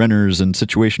 advance runners and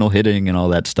situational hitting and all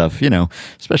that stuff,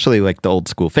 especially like the old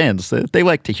school fans, they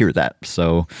like to hear that.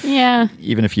 So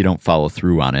even if you don't follow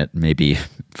through on it, maybe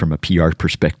from a PR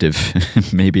perspective,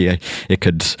 maybe it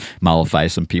could mollify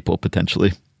some people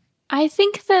potentially. I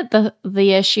think that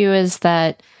the issue is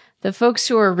that the folks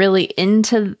who are really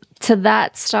into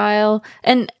that style,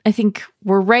 and I think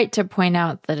we're right to point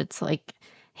out that it's like,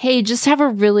 hey, just have a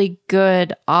really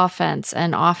good offense,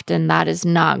 and often that is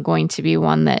not going to be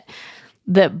one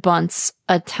that bunts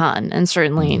a ton, and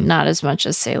certainly not as much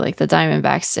as, say, like the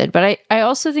Diamondbacks did. But I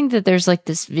also think that there's like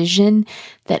this vision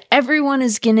that everyone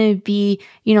is going to be,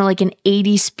 like an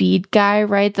 80 speed guy,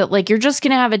 right? That like you're just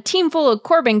going to have a team full of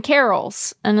Corbin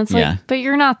Carrolls. And it's like, but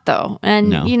you're not though.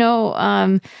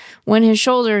 And, when his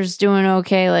shoulder's doing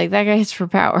okay, like that guy hits for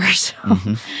power. So,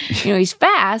 he's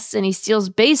fast and he steals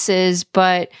bases,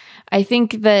 but I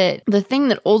think that the thing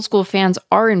that old school fans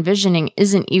are envisioning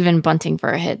isn't even bunting for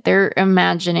a hit. They're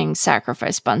imagining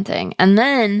sacrifice bunting. And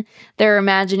then they're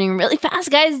imagining really fast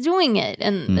guys doing it.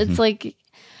 And it's like,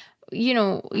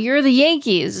 you're the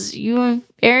Yankees. You have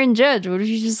Aaron Judge. What if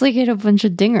you just like hit a bunch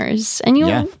of dingers? And you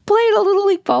play at a little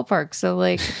league ballpark. So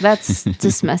like that's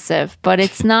dismissive, but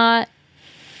it's not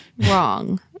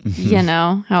wrong.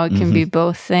 How it can be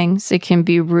both things. It can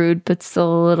be rude, but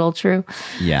still a little true.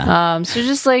 So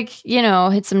just like,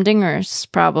 hit some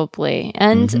dingers probably.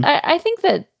 And I think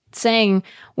that saying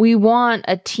we want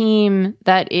a team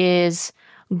that is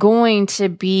going to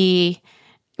be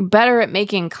better at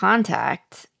making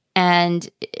contact and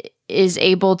is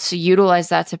able to utilize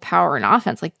that to power an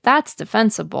offense, like that's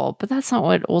defensible, but that's not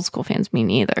what old school fans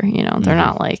mean either. They're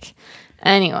not like,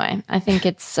 anyway, I think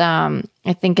it's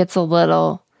a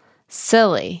little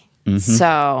silly.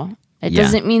 So it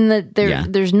doesn't mean that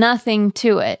there's nothing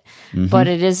to it, but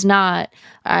it is not,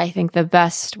 I think, the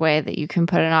best way that you can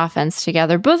put an offense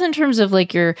together, both in terms of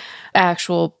like your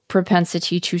actual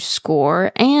propensity to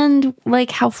score and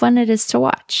like how fun it is to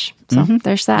watch. So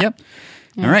there's that. Yep.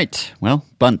 All right. Well,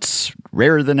 bunts,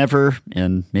 rarer than ever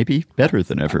and maybe better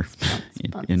than ever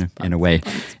in a way.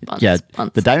 The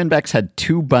Diamondbacks had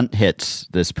 2 bunt hits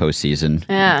this postseason,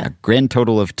 a grand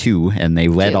total of 2, and they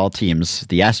led all teams.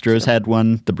 The Astros had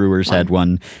 1, the Brewers had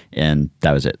 1, and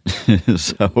that was it.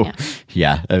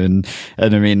 I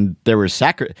mean, there were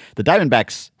the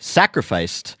Diamondbacks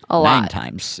sacrificed 9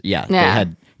 times. They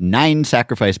had 9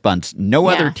 sacrifice bunts. No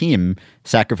other team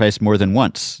sacrificed more than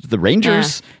once. The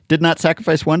Rangers did not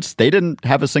sacrifice once. They didn't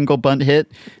have a single bunt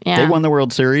hit. They won the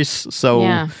World Series. So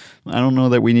I don't know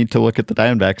that we need to look at the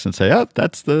Diamondbacks and say, oh,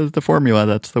 that's the formula.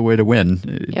 That's the way to win.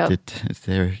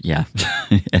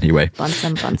 Anyway. Bunts.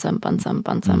 And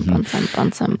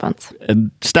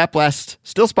Stat Blast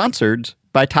still sponsored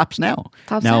by Topps Now.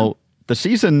 Now, the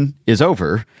season is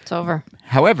over. It's over.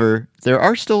 However, there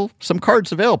are still some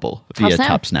cards available via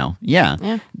Topps Now.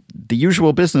 The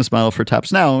usual business model for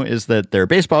Topps Now is that there are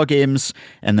baseball games,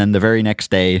 and then the very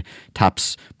next day,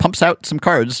 Topps pumps out some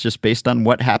cards just based on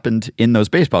what happened in those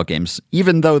baseball games.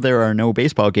 Even though there are no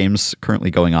baseball games currently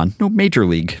going on, no Major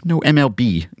League, no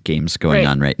MLB games going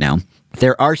on right now,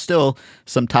 there are still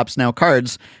some Topps Now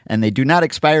cards, and they do not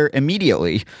expire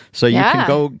immediately. So you can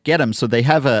go get them. So they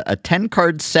have a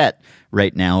 10-card set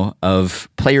right now of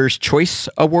Players' Choice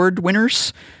Award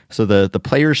winners. So the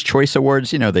Players' Choice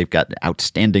Awards, they've got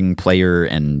Outstanding Player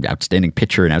and Outstanding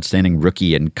Pitcher and Outstanding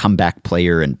Rookie and Comeback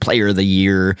Player and Player of the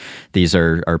Year. These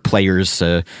are players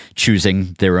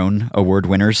choosing their own award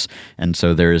winners. And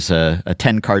so there's a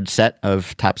 10-card set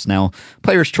of Topps Now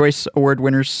Players' Choice Award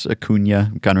winners,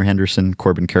 Acuna, Gunnar Henderson,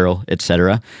 Corbin Carroll,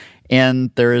 etc.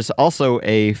 And there is also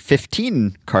a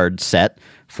 15-card set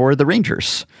for the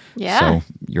Rangers. So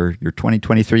your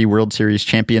 2023 World Series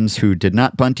champions who did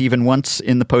not bunt even once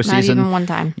in the postseason. Not even one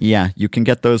time. You can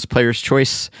get those Players'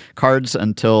 Choice cards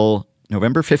until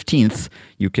November 15th.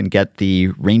 You can get the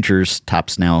Rangers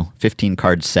Topps Now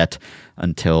 15-card set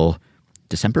until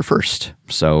December 1st.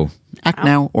 So act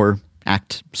now or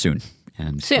act soon.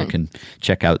 And you can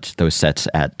check out those sets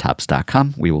at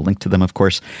Topps.com. We will link to them, of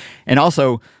course. And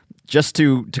also, just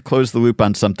to close the loop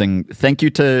on something, thank you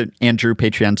to Andrew,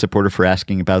 Patreon supporter, for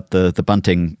asking about the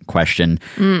bunting question.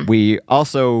 We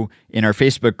also, in our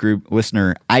Facebook group,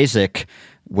 listener Isaac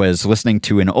was listening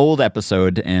to an old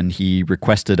episode and he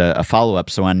requested a follow-up.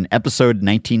 So on episode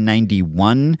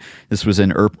 1991, this was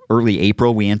in early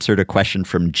April, we answered a question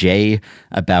from Jay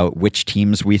about which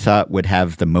teams we thought would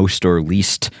have the most or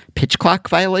least pitch clock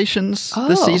violations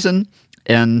this season.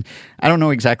 And I don't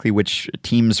know exactly which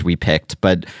teams we picked,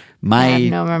 but I have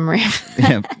no memory.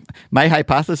 my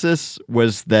hypothesis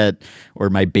was that, or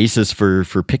my basis for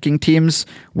picking teams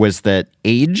was that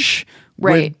age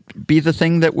would be the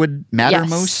thing that would matter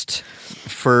most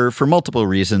for multiple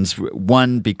reasons.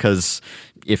 One, because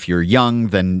if you're young,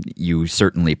 then you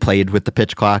certainly played with the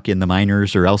pitch clock in the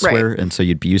minors or elsewhere, and so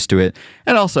you'd be used to it.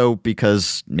 And also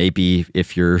because maybe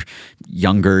if you're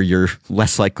younger, you're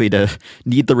less likely to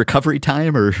need the recovery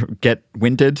time or get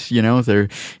winded. You know,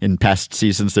 in past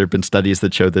seasons, there have been studies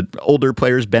that show that older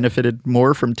players benefited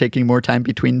more from taking more time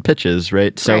between pitches,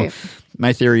 right? So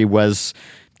my theory was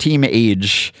team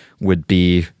age would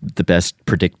be the best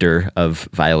predictor of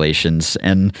violations.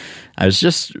 And I was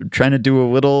just trying to do a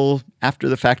little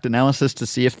after-the-fact analysis to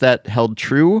see if that held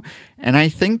true. And I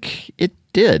think it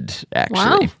did,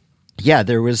 actually. Wow. Yeah,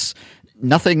 there was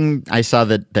nothing I saw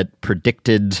that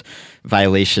predicted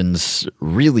violations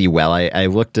really well. I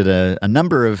looked at a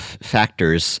number of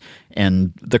factors,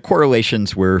 and the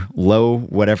correlations were low,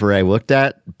 whatever I looked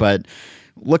at. But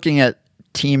looking at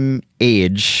team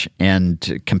age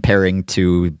and comparing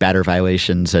to batter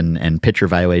violations and pitcher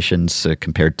violations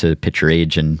compared to pitcher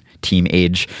age and team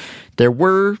age, there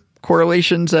were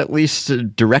correlations, at least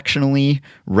directionally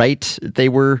right. They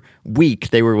were weak.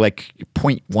 They were like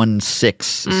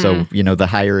 0.16. So, you know, the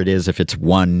higher it is, if it's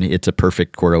 1, it's a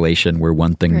perfect correlation where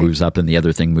one thing moves up and the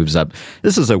other thing moves up.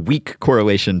 This is a weak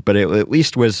correlation, but it at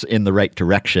least was in the right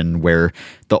direction, where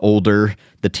the older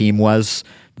the team was,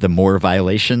 the more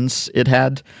violations it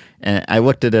had. And I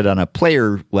looked at it on a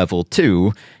player level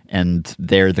too, and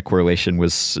there the correlation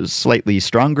was slightly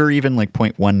stronger, even like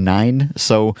 0.19.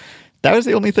 So that was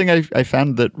the only thing I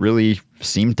found that really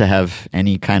seemed to have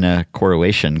any kind of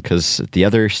correlation, because the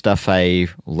other stuff I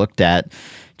looked at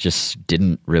just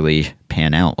didn't really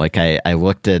pan out. Like I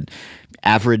looked at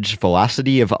average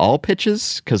velocity of all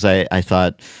pitches, because I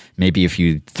thought maybe if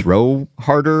you throw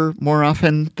harder more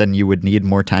often, then you would need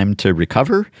more time to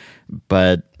recover.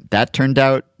 But that turned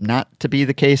out not to be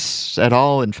the case at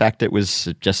all. In fact, it was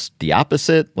just the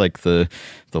opposite. Like the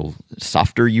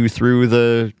softer you threw,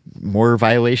 the more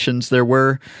violations there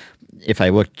were. If I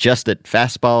looked just at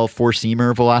fastball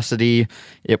four-seamer velocity,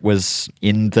 it was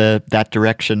in that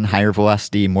direction, higher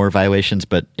velocity, more violations,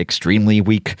 but extremely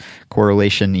weak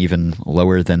correlation, even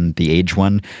lower than the age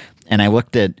one. And I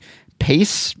looked at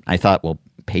pace. I thought, well,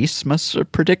 pace must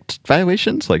predict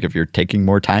violations. Like if you're taking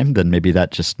more time, then maybe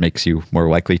that just makes you more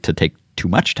likely to take too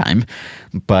much time.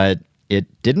 But it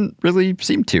didn't really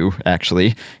seem to,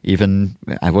 actually. Even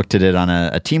I looked at it on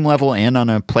a team level and on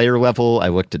a player level. I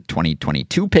looked at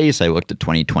 2022 pace. I looked at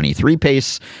 2023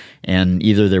 pace. And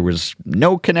either there was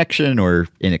no connection or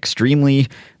an extremely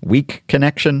weak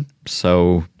connection.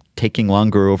 So taking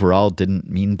longer overall didn't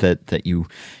mean that you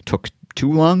took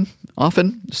too long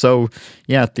often. So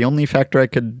yeah, the only factor I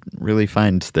could really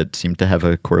find that seemed to have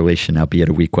a correlation, albeit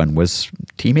a weak one, was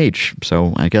team age.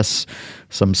 So I guess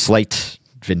some slight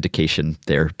vindication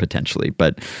there potentially,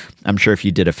 but I'm sure if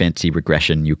you did a fancy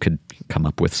regression, you could come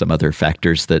up with some other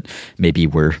factors that maybe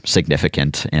were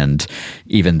significant, and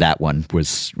even that one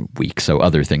was weak. So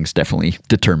other things definitely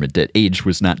determined that age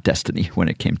was not destiny when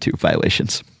it came to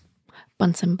violations.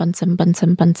 Bunsen, Bunsen,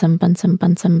 Bunsen, Bunsen, Bunsen,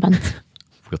 Bunsen, Bunsen.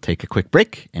 We'll take a quick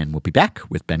break, and we'll be back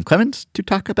with Ben Clemens to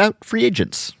talk about free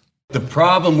agents. The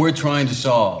problem we're trying to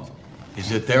solve is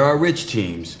that there are rich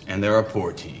teams and there are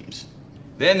poor teams.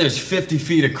 Then there's 50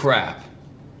 feet of crap.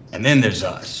 And then there's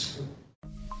us.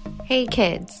 Hey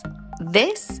kids,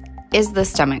 this is the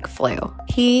stomach flu.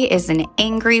 He is an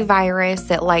angry virus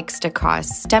that likes to cause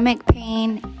stomach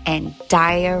pain and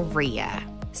diarrhea.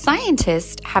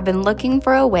 Scientists have been looking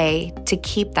for a way to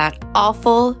keep that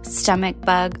awful stomach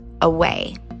bug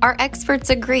away. Our experts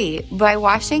agree. By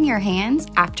washing your hands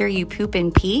after you poop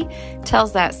and pee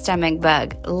tells that stomach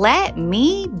bug, let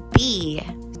me be.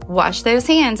 Wash those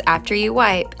hands after you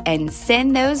wipe and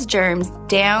send those germs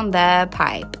down the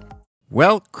pipe.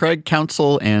 Well, Craig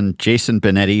Counsell and Jason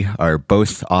Benetti are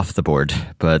both off the board,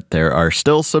 but there are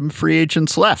still some free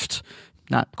agents left.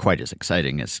 Not quite as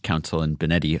exciting as Counsell and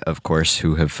Benetti, of course,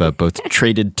 who have both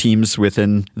traded teams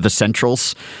within the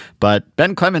Centrals. But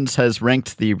Ben Clemens has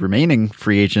ranked the remaining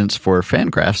free agents for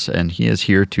Fangraphs, and he is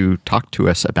here to talk to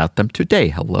us about them today.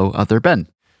 Hello, other Ben.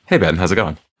 Hey, Ben. How's it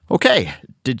going? Okay.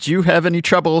 Did you have any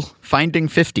trouble finding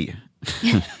 50?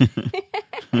 I'm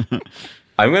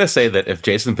going to say that if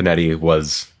Jason Panetti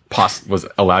was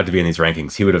allowed to be in these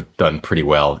rankings, he would have done pretty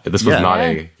well. This was not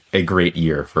a great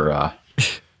year for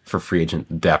free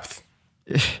agent depth.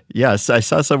 Yes, I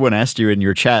saw someone asked you in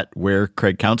your chat where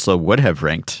Craig Counsell would have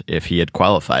ranked if he had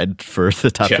qualified for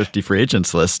the top 50 free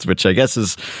agents list, which I guess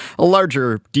is a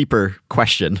larger, deeper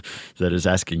question that is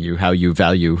asking you how you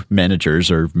value managers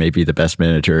or maybe the best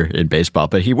manager in baseball.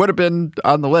 But he would have been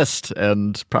on the list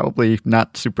and probably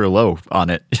not super low on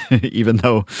it, even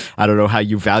though I don't know how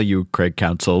you value Craig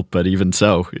Counsell, but even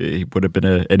so, he would have been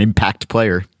an impact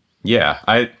player. Yeah,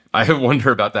 I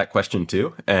wonder about that question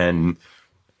too, and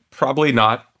probably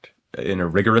not in a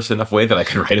rigorous enough way that I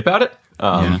could write about it.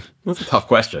 That's a tough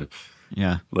question.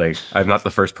 Yeah. Like, I'm not the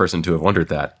first person to have wondered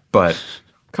that. But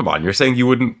come on, you're saying you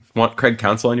wouldn't want Craig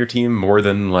Counsell on your team more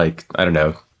than, like, I don't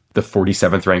know, the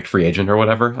 47th ranked free agent or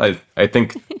whatever? I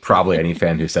think probably any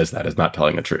fan who says that is not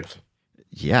telling the truth.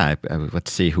 Yeah, let's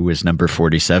see who is number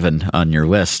 47 on your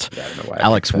list. Yeah, I don't know why.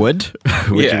 Alex Wood?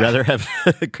 Would you rather have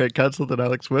Craig Counsell than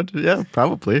Alex Wood? Yeah,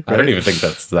 probably. Right? I don't even think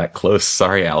that's that close.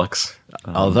 Sorry, Alex.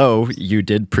 Although you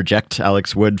did project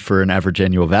Alex Wood for an average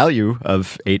annual value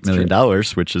of $8 million,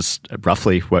 which is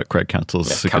roughly what Craig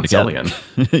Counsell's going to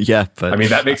get. Yeah, but I mean,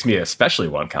 that makes me especially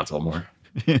want Counsell more.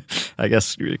 I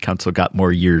guess Counsell got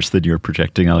more years than you were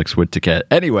projecting Alex Wood to get.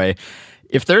 Anyway,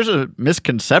 if there's a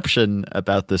misconception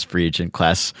about this free agent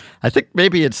class, I think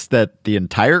maybe it's that the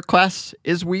entire class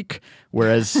is weak,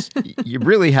 whereas you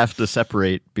really have to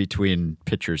separate between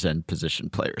pitchers and position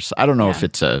players. I don't know if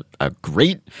it's a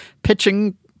great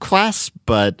pitching class,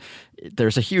 but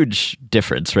there's a huge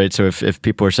difference, right? So if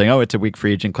people are saying, oh, it's a weak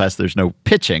free agent class, there's no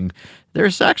pitching,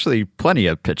 there's actually plenty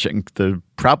of pitching. The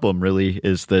problem really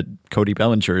is that Cody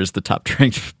Bellinger is the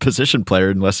top-ranked position player,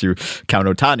 unless you count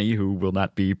Ohtani, who will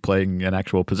not be playing an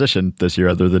actual position this year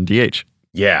other than DH.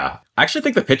 Yeah. I actually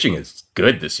think the pitching is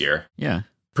good this year. Yeah.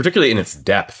 Particularly in its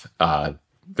depth.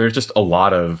 There's just a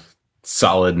lot of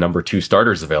solid number 2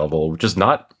 starters available, which is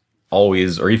not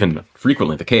always or even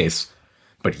frequently the case.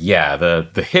 But yeah,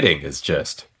 the hitting is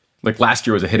just, like, last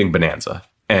year was a hitting bonanza,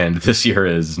 and this year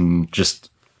is just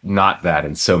not that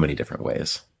in so many different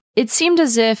ways. It seemed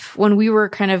as if when we were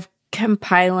kind of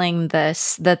compiling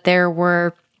this, that there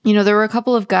were a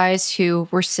couple of guys who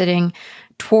were sitting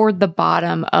toward the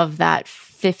bottom of that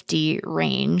 50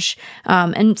 range.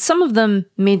 And some of them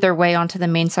made their way onto the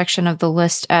main section of the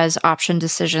list as option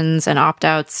decisions and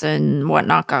opt-outs and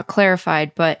whatnot got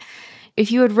clarified. But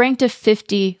if you had ranked a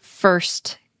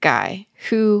 51st guy,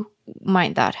 who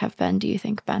might that have been, do you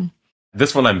think, Ben?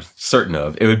 This one I'm certain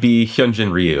of. It would be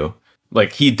Hyunjin Ryu.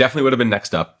 Like, he definitely would have been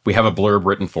next up. We have a blurb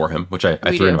written for him, which I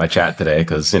threw into my chat today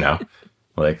because,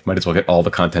 like, might as well get all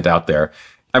the content out there.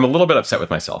 I'm a little bit upset with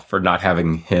myself for not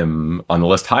having him on the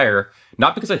list higher,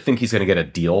 not because I think he's going to get a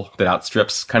deal that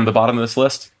outstrips kind of the bottom of this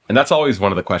list. And that's always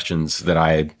one of the questions that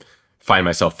I find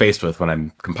myself faced with when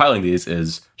I'm compiling these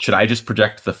is, should I just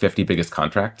project the 50 biggest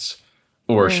contracts?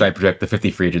 Or should I project the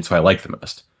 50 free agents who I like the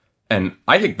most? And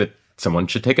I think that someone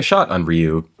should take a shot on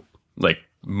Ryu, like,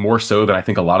 more so than I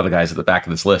think a lot of the guys at the back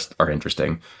of this list are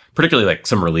interesting, particularly like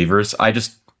some relievers.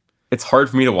 It's hard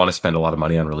for me to want to spend a lot of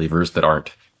money on relievers that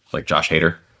aren't like Josh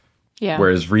Hader. Yeah.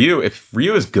 Whereas Ryu, if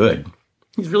Ryu is good,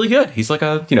 he's really good. He's like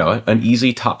an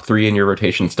easy top 3 in your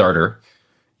rotation starter,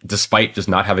 despite just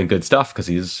not having good stuff because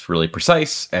he's really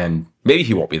precise, and maybe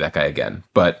he won't be that guy again.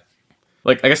 But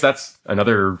like, I guess that's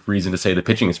another reason to say the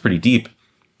pitching is pretty deep.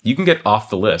 You can get off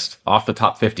the list, off the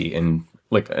top 50 in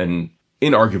like an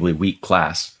inarguably weak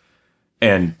class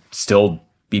and still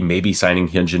be maybe signing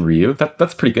Hyunjin Ryu.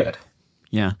 That's pretty good.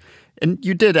 Yeah. And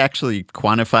you did actually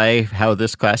quantify how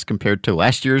this class compared to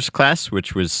last year's class,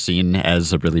 which was seen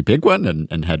as a really big one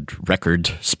and had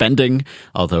record spending,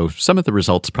 although some of the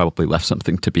results probably left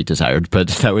something to be desired. But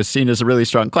that was seen as a really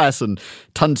strong class and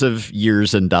tons of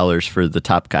years and dollars for the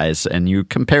top guys. And you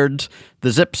compared the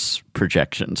Zips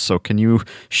projections. So can you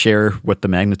share what the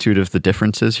magnitude of the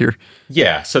difference is here?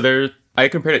 Yeah, so I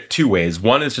compared it 2 ways.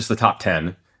 One is just the top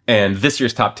 10. And this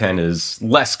year's top 10 is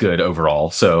less good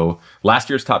overall. So last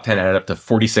year's top 10 added up to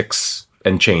 46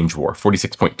 and change WAR,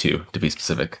 46.2 to be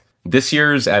specific. This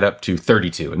year's add up to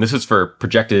 32. And this is for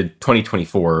projected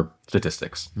 2024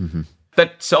 statistics. Mm-hmm.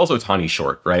 That sells Ohtani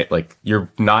short, right? Like, you're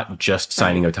not just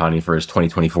signing Ohtani for his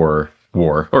 2024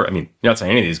 WAR. Or, I mean, you're not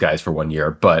signing any of these guys for 1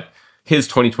 year, but his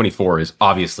 2024 is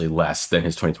obviously less than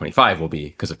his 2025 will be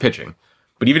because of pitching.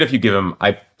 But even if you give him,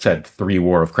 I said 3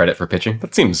 WAR of credit for pitching,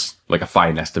 that seems like a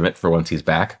fine estimate for once he's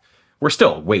back. We're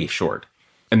still way short.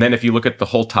 And then if you look at the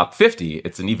whole top 50,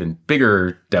 it's an even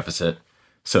bigger deficit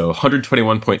So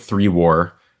 121.3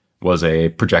 WAR was the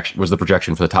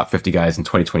projection for the top 50 guys in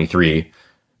 2023.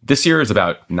 This year is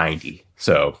about 90.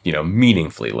 So,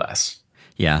 meaningfully less.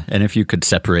 Yeah, and if you could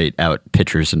separate out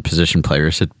pitchers and position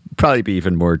players, it'd probably be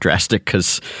even more drastic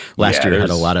because last year had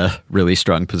a lot of really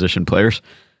strong position players.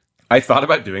 I thought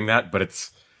about doing that, but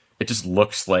it just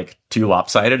looks like too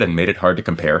lopsided and made it hard to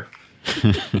compare.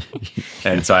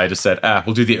 And so I just said,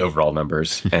 we'll do the overall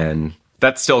numbers. And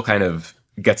that still kind of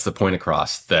gets the point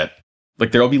across that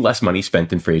there will be less money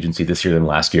spent in free agency this year than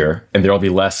last year. And there will be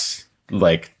less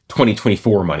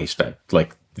 2024 money spent,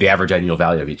 the average annual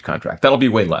value of each contract. That'll be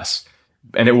way less.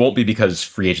 And it won't be because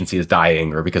free agency is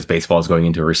dying or because baseball is going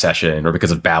into a recession or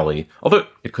because of Bally, although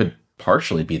it could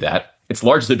partially be that. It's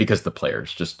largely because the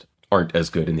players just aren't as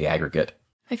good in the aggregate.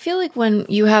 I feel like when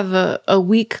you have a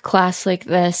weak class like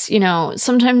this,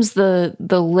 sometimes the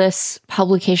lists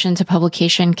publication to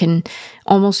publication can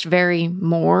almost vary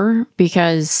more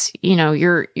because,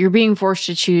 you're being forced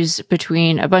to choose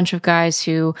between a bunch of guys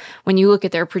who, when you look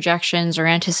at their projections or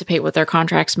anticipate what their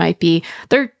contracts might be,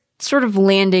 they're sort of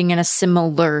landing in a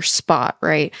similar spot,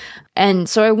 right? And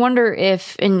so I wonder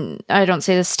if, and I don't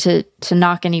say this to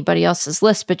knock anybody else's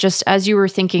list, but just as you were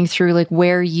thinking through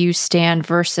where you stand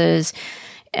versus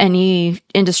any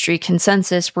industry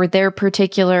consensus, were there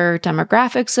particular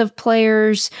demographics of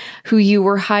players who you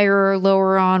were higher or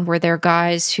lower on? Were there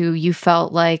guys who you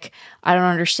felt like, I don't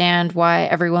understand why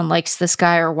everyone likes this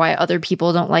guy or why other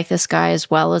people don't like this guy as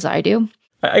well as I do?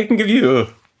 I can give you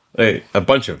a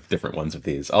bunch of different ones of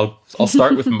these. I'll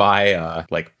start with my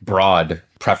broad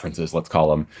preferences, let's call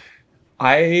them.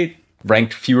 I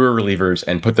ranked fewer relievers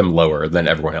and put them lower than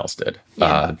everyone else did.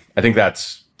 Yeah. I think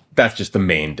that's just the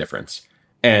main difference.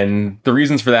 And the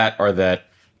reasons for that are that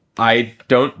I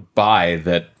don't buy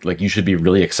that you should be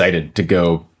really excited to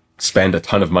go spend a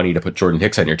ton of money to put Jordan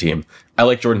Hicks on your team. I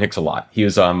like Jordan Hicks a lot. He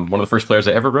was one of the first players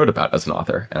I ever wrote about as an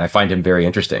author, and I find him very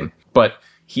interesting. But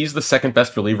he's the second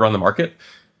best reliever on the market.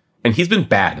 And he's been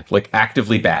bad,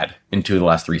 actively bad in 2 of the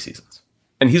last 3 seasons.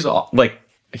 And he's going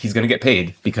to get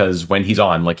paid because when he's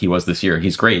on, he was this year,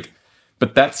 he's great.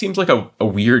 But that seems like a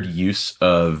weird use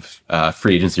of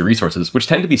free agency resources, which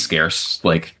tend to be scarce,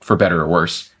 for better or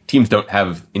worse. Teams don't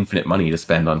have infinite money to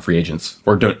spend on free agents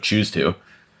or don't choose to.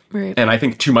 Right. And I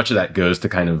think too much of that goes to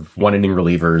kind of one-inning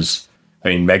relievers. I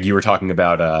mean, Meg, you were talking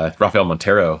about Rafael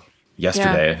Montero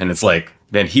yesterday, and it's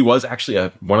man, he was actually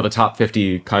one of the top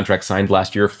 50 contracts signed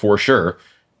last year for sure.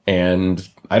 And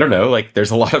I don't know,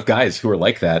 there's a lot of guys who are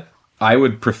like that. I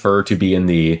would prefer to be in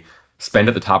the spend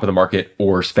at the top of the market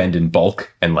or spend in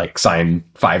bulk and sign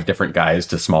 5 different guys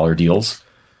to smaller deals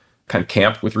kind of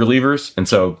camp with relievers. And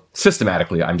so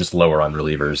systematically, I'm just lower on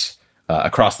relievers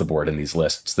across the board in these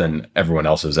lists than everyone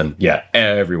else's. And yeah,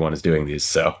 everyone is doing these.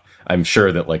 So I'm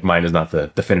sure that mine is not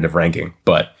the definitive ranking,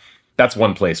 but that's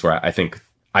one place where I think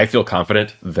I feel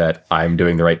confident that I'm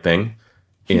doing the right thing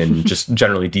in just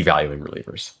generally devaluing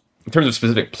relievers. In terms of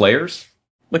specific players,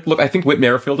 look, I think Whit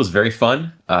Merrifield is very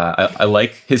fun. I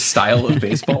like his style of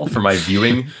baseball for my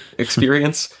viewing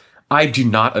experience. I do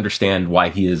not understand why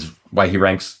he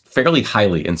ranks fairly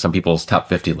highly in some people's top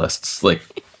 50 lists.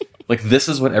 This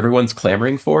is what everyone's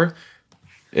clamoring for.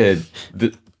 I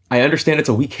understand it's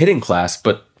a weak hitting class,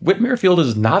 but Whit Merrifield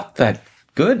is not that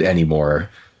good anymore.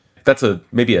 That's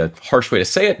maybe a harsh way to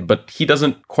say it, but he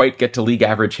doesn't quite get to league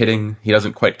average hitting. He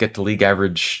doesn't quite get to league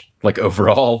average,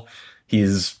 overall.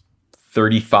 He's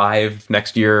 35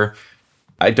 next year.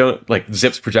 I don't,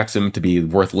 Zips projects him to be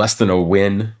worth less than a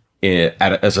win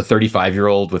as a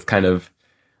 35-year-old with kind of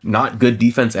not good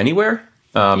defense anywhere.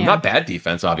 Not bad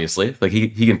defense, obviously.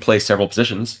 He can play several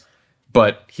positions,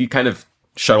 but he kind of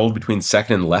shuttled between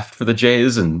second and left for the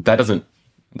Jays, and that doesn't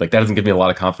give me a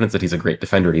lot of confidence that he's a great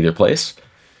defender at either place.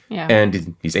 Yeah.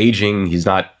 And he's aging. He's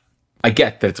not. I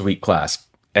get that it's a weak class,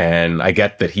 and I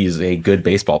get that he's a good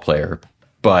baseball player.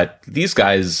 But these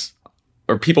guys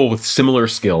are people with similar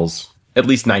skills. At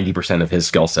least 90% of his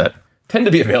skill set tend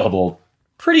to be available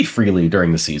pretty freely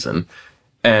during the season,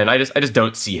 and I just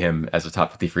don't see him as a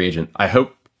top 50 free agent. I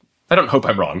don't hope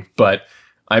I'm wrong, but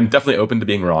I'm definitely open to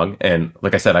being wrong. And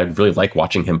like I said, I really like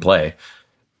watching him play.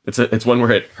 It's one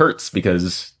where it hurts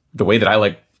because the way that I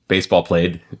like baseball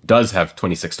played does have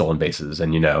 26 stolen bases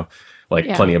and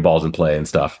plenty of balls in play and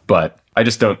stuff, but I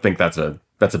just don't think that's a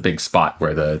big spot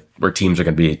where teams are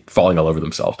going to be falling all over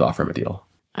themselves to offer him a deal.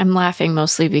 I'm laughing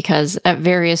mostly because at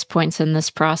various points in this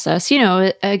process,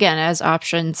 again, as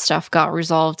option stuff got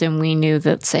resolved and we knew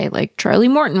that, say, Charlie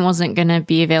Morton wasn't going to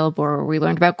be available, or we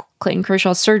learned about Clayton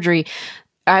Kershaw's surgery,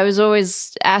 I was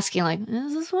always asking,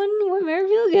 is this one when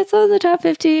Merrifield gets on the top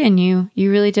 50? And you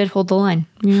really did hold the line.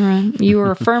 You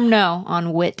were a firm no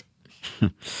on Whit.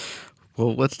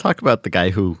 Well, let's talk about the guy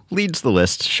who leads the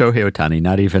list, Shohei Ohtani.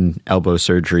 Not even elbow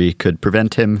surgery could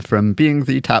prevent him from being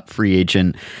the top free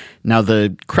agent. Now,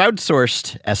 the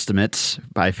crowdsourced estimates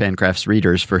by Fangraphs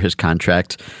readers for his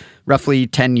contract, roughly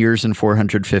 10 years and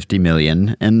 $450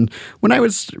 million. And when I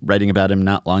was writing about him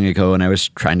not long ago and I was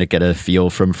trying to get a feel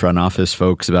from front office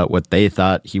folks about what they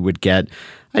thought he would get,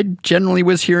 I generally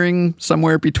was hearing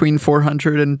somewhere between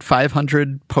 400 and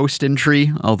 500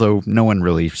 post-injury, although no one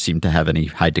really seemed to have any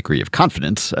high degree of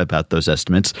confidence about those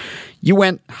estimates. You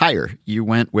went higher. You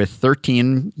went with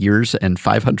 13 years and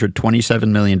 $527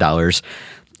 million.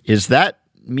 Is that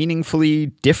meaningfully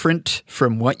different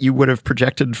from what you would have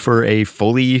projected for a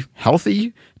fully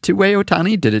healthy two-way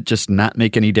Ohtani? Did it just not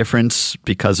make any difference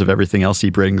because of everything else he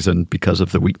brings and because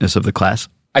of the weakness of the class?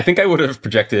 I think I would have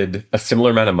projected a similar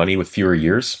amount of money with fewer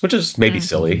years, which is maybe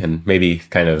silly and maybe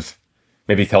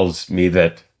tells me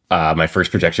that my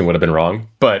first projection would have been wrong.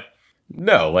 But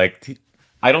no,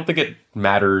 I don't think it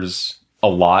matters a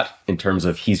lot in terms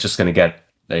of he's just going to get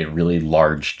a really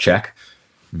large check.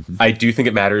 Mm-hmm. I do think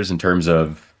it matters in terms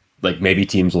of maybe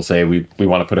teams will say we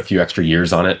want to put a few extra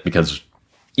years on it because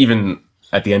even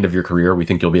at the end of your career, we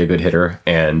think you'll be a good hitter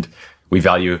and we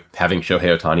value having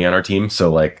Shohei Ohtani on our team.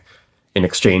 So in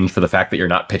exchange for the fact that you're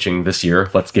not pitching this year,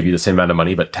 let's give you the same amount of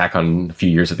money, but tack on a few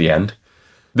years at the end.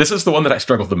 This is the one that I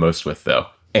struggled the most with, though.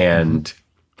 And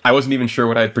I wasn't even sure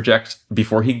what I'd project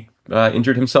before he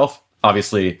injured himself.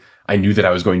 Obviously, I knew that I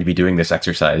was going to be doing this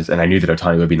exercise, and I knew that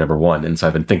Ohtani would be number one. And so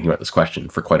I've been thinking about this question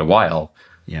for quite a while.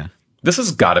 Yeah. This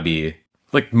has got to be,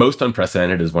 most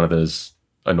unprecedented is one of those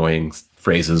annoying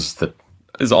phrases that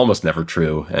is almost never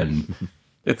true. And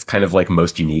it's kind of like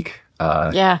most unique.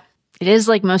 Yeah. It is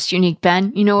most unique,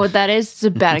 Ben. You know what that is? It's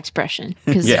a bad expression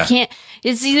because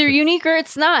it's either unique or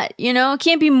it's not. It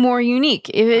can't be more unique.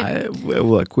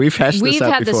 Look, we've hashed this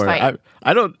out before. This fight.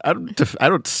 I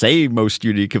don't say most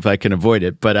unique if I can avoid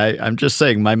it, but I'm just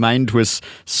saying my mind was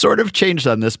sort of changed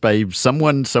on this by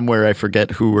someone somewhere, I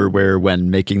forget who or where when,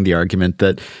 making the argument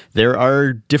that there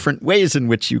are different ways in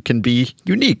which you can be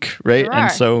unique, right?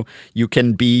 And so you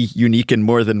can be unique in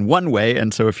more than one way.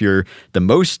 And so if you're the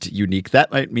most unique,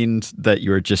 that might mean that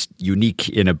you're just unique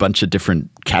in a bunch of different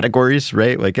categories,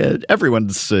 right?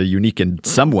 Everyone's unique in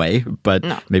some way, but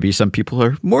maybe some people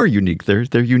are more unique. They're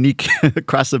unique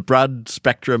across a broad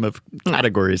spectrum of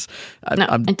categories.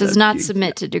 It does not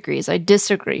submit to degrees. I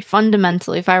disagree.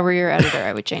 Fundamentally, if I were your editor,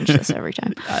 I would change this every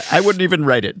time. I wouldn't even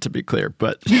write it, to be clear,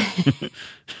 but...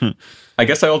 I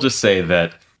guess I will just say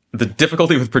that the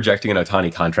difficulty with projecting an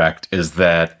Ohtani contract is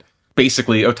that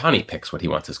basically Ohtani picks what he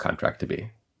wants his contract to be.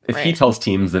 If he tells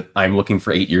teams that I'm looking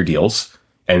for 8-year deals,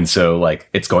 and so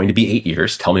it's going to be 8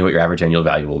 years, tell me what your average annual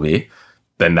value will be,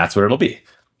 then that's what it'll be.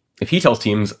 If he tells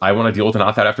teams, I want to deal with an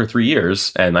opt-out after 3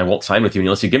 years, and I won't sign with you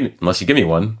unless you give me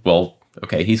one, well,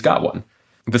 okay, he's got one.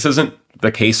 This isn't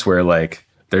the case where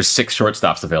there's 6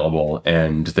 shortstops available,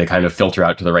 and they kind of filter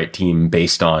out to the right team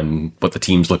based on what the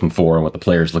team's looking for and what the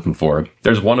player's looking for.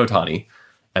 There's one Ohtani,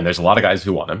 and there's a lot of guys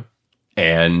who want him,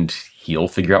 and he'll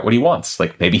figure out what he wants.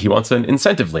 Maybe he wants an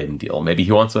incentive-laden deal. Maybe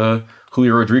he wants a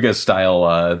Julio Rodriguez style,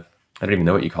 I don't even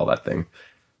know what you call that thing,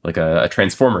 a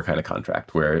transformer kind of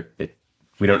contract where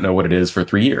we don't know what it is for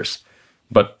 3 years.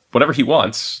 But whatever he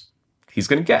wants, he's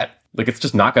going to get. It's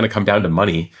just not going to come down to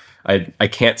money. I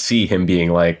can't see him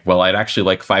being well, I'd actually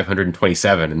like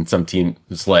 527, and some team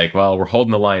is well, we're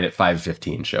holding the line at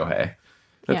 515, Shohei.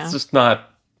 That's just not...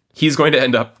 He's going to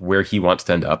end up where he wants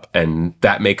to end up, and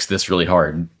that makes this really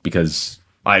hard because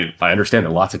I understand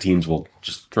that lots of teams will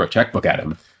just throw a checkbook at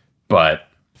him, but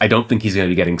I don't think he's going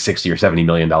to be getting $60 or $70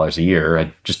 million a year.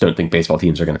 I just don't think baseball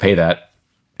teams are going to pay that.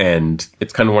 And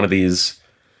it's kind of one of these,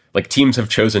 teams have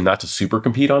chosen not to super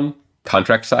compete on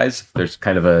contract size. There's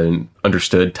kind of an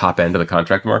understood top end of the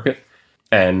contract market,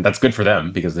 and that's good for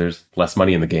them because there's less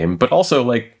money in the game, but also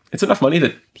it's enough money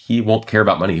that he won't care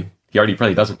about money. He already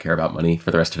probably doesn't care about money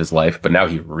for the rest of his life, but now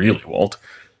he really won't.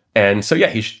 And so,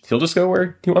 he'll just go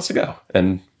where he wants to go.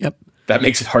 And that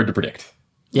makes it hard to predict.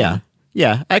 Yeah.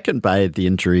 Yeah, I can buy the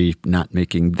injury not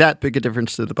making that big a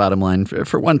difference to the bottom line.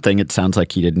 For one thing, it sounds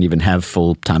like he didn't even have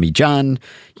full Tommy John.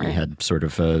 He had sort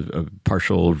of a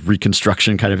partial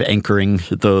reconstruction kind of anchoring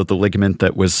the ligament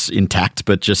that was intact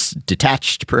but just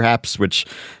detached, perhaps, which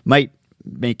might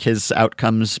make his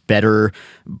outcomes better.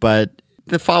 But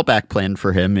the fallback plan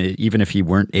for him, even if he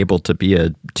weren't able to be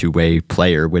a two-way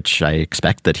player, which I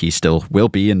expect that he still will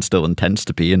be and still intends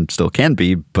to be and still can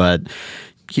be, but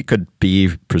he could be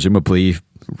presumably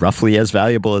roughly as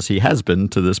valuable as he has been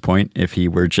to this point if he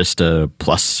were just a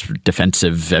plus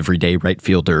defensive everyday right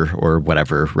fielder or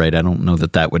whatever, right? I don't know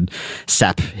that would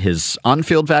sap his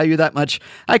on-field value that much.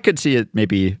 I could see it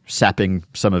maybe sapping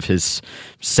some of his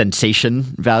sensation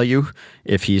value.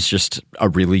 If he's just a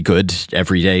really good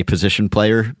everyday position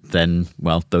player, then,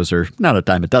 well, those are not a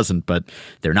dime a dozen, but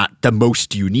they're not the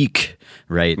most unique,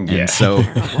 right? Yeah. And so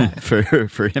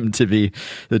for him to be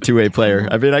the two-way player,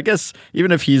 I mean, I guess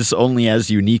even if he's only as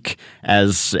unique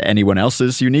as anyone else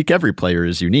is unique, every player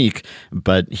is unique,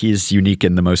 but he's unique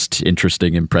in the most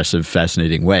interesting, impressive,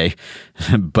 fascinating way.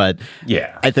 But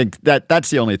yeah, I think that's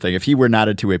the only thing. If he were not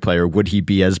a two-way player, would he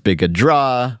be as big a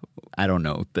draw? I don't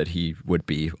know that he would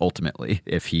be ultimately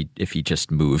if he just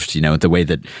moved, the way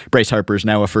that Bryce Harper's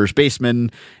now a first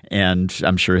baseman, and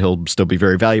I'm sure he'll still be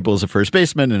very valuable as a first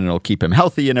baseman and it'll keep him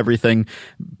healthy and everything.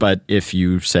 But if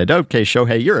you said, okay,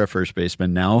 Shohei, you're a first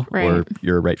baseman now, right, or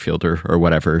you're a right fielder or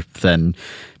whatever, then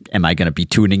am I going to be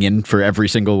tuning in for every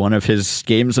single one of his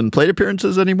games and plate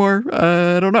appearances anymore?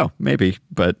 I don't know, maybe,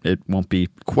 but it won't be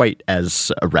quite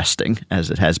as arresting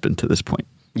as it has been to this point.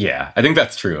 Yeah, I think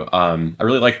that's true. I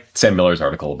really like Sam Miller's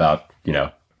article about,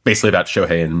 basically about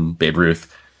Shohei and Babe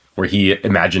Ruth, where he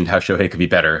imagined how Shohei could be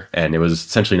better. And it was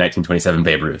essentially 1927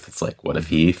 Babe Ruth. It's like, what if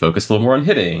he focused a little more on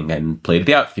hitting and played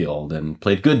the outfield and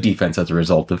played good defense as a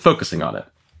result of focusing on it?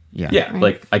 Yeah, right.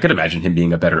 Like I could imagine him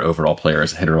being a better overall player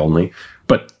as a hitter only,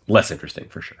 but less interesting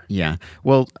for sure. Yeah.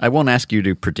 Well, I won't ask you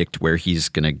to predict where he's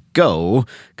going to go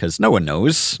because no one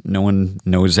knows. No one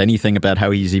knows anything about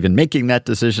how he's even making that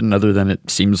decision other than it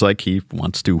seems like he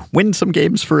wants to win some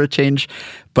games for a change.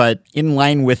 But in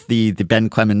line with the Ben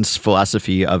Clemens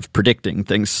philosophy of predicting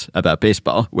things about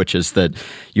baseball, which is that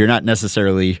you're not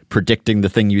necessarily predicting the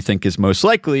thing you think is most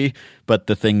likely, but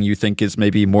the thing you think is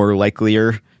maybe more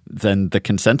likelier than the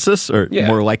consensus, or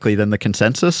more likely than the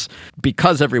consensus,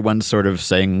 because everyone's sort of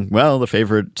saying, well, the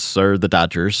favorites are the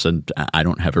Dodgers, and I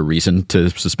don't have a reason to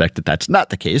suspect that that's not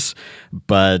the case.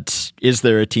 But is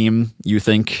there a team you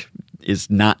think is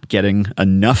not getting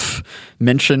enough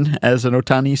mention as an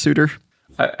Ohtani suitor?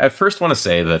 I first want to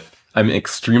say that I'm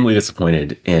extremely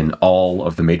disappointed in all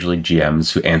of the Major League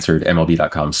GMs who answered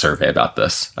MLB.com's survey about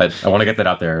this. I want to get that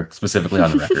out there specifically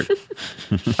on the record.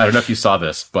 I don't know if you saw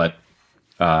this, but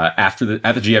at the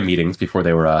GM meetings before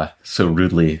they were so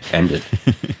rudely ended.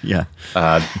 Yeah.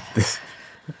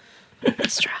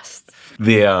 Stressed.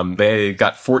 They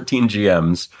got 14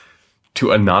 GMs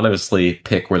to anonymously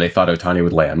pick where they thought Ohtani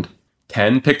would land.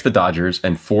 10 picked the Dodgers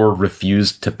and 4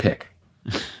 refused to pick.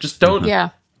 Just don't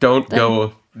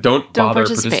bother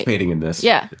participating in this.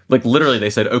 Yeah. Like literally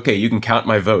they said, okay, you can count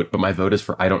my vote, but my vote is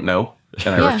for I don't know.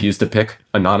 And I refuse to pick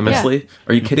anonymously. Yeah.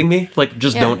 Are you kidding me? Like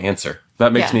just don't answer.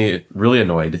 That makes me really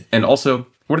annoyed. And also,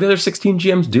 what are the other 16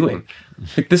 GMs doing?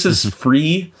 Like, this is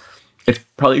free. It's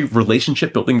probably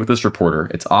relationship building with this reporter.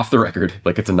 It's off the record.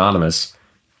 Like, it's anonymous.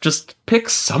 Just pick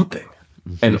something.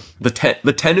 And the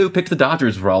 10 who picked the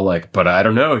Dodgers were all like, but I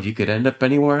don't know. You could end up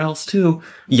anywhere else, too.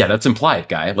 Yeah, that's implied,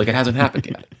 guy. Like, it hasn't happened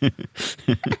yet.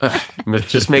 It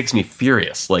just makes me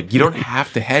furious. Like, you don't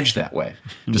have to hedge that way.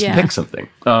 Just pick something.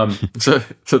 So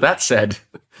that said,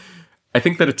 I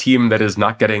think that a team that is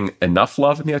not getting enough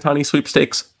love in the Ohtani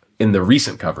sweepstakes in the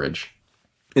recent coverage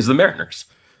is the Mariners.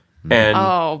 And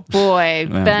oh boy,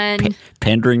 Ben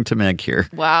pandering to Meg here.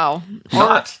 Wow,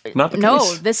 not the case.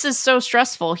 No, this is so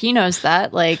stressful. He knows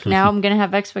that. Like now, I'm gonna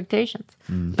have expectations.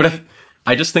 But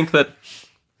I just think that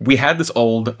we had this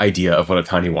old idea of what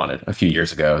Ohtani wanted a few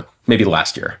years ago, maybe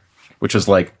last year, which was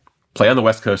like play on the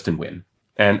West Coast and win.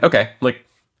 And okay, like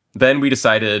then we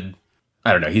decided,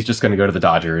 I don't know, he's just going to go to the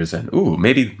Dodgers and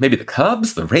maybe the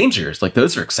Cubs, the Rangers, like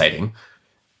those are exciting,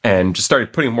 and just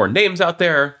started putting more names out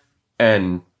there.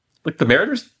 And like the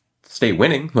Mariners stay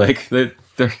winning, like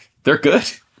they're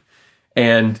good,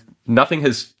 and nothing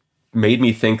has made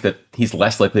me think that he's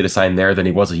less likely to sign there than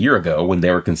he was a year ago when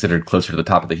they were considered closer to the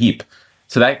top of the heap.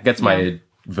 So that gets my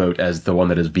vote as the one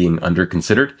that is being under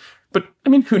considered. But I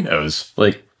mean, who knows?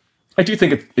 Like, I do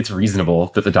think it's reasonable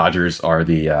that the Dodgers are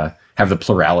have the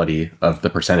plurality of the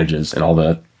percentages in all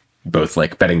the both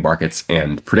like betting markets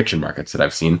and prediction markets that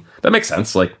I've seen. That makes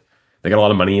sense. Like they got a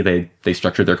lot of money. They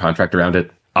structured their contract around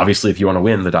it. Obviously, if you want to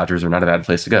win, the Dodgers are not a bad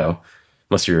place to go,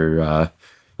 unless you're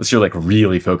like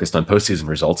really focused on postseason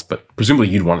results. But presumably,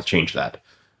 you'd want to change that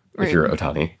if you're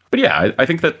Ohtani. But yeah, I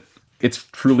think that it's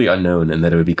truly unknown, and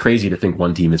that it would be crazy to think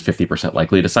one team is 50%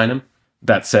 likely to sign him.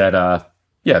 That said,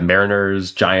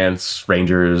 Mariners, Giants,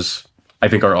 Rangers, I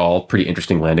think are all pretty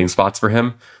interesting landing spots for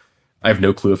him. I have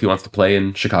no clue if he wants to play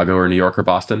in Chicago or New York or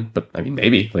Boston, but I mean,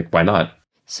 maybe. Like, why not?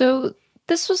 So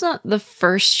this was not the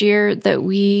first year that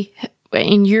we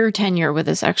in your tenure with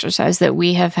this exercise that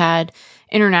we have had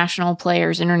international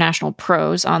players, international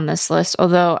pros on this list,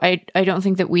 although I don't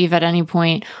think that we've at any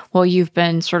point, while you've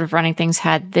been sort of running things,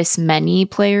 had this many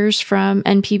players from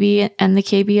NPB and the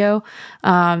KBO.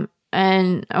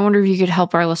 And I wonder if you could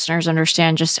help our listeners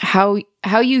understand just how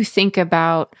you think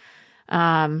about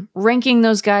ranking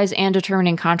those guys and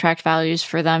determining contract values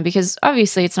for them, because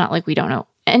obviously it's not like we don't know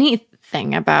anything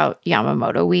about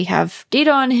Yamamoto. We have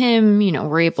data on him,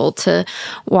 we're able to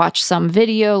watch some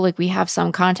video, like we have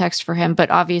some context for him,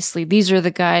 but obviously these are the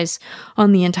guys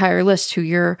on the entire list who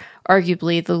you're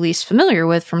arguably the least familiar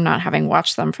with from not having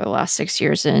watched them for the last 6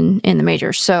 years in the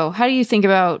majors. So how do you think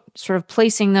about sort of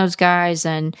placing those guys,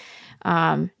 and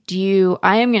I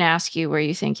am going to ask you where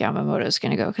you think Yamamoto is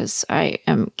going to go, because I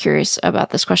am curious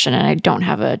about this question and I don't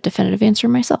have a definitive answer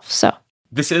myself. So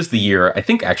this is the year, I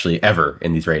think, actually ever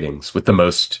in these ratings with the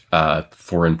most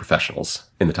foreign professionals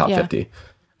in the top 50.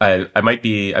 I might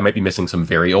be missing some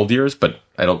very old years, but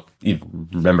I don't even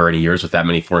remember any years with that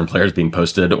many foreign players being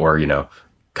posted or,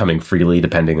 coming freely,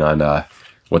 depending on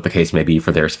what the case may be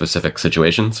for their specific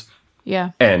situations.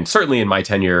 Yeah. And certainly in my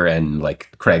tenure and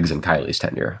like Craig's and Kylie's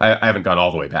tenure, I haven't gone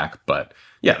all the way back, but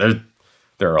yeah,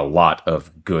 there are a lot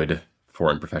of good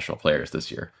foreign professional players this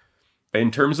year.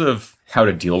 In terms of how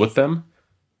to deal with them,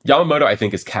 Yamamoto, I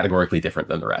think, is categorically different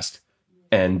than the rest.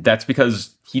 And that's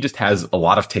because he just has a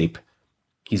lot of tape.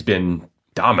 He's been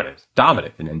dominant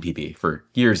in NPB for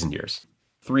years and years.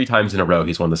 3 times in a row,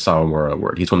 he's won the Sawamura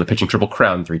Award. He's won the pitching Triple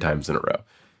Crown 3 times in a row.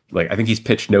 I think he's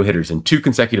pitched no-hitters in 2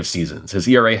 consecutive seasons. His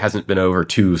ERA hasn't been over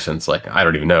 2 since, I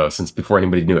don't even know, since before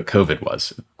anybody knew what COVID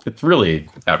was. It's really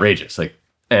outrageous.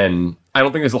 And I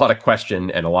don't think there's a lot of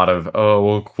question and a lot of,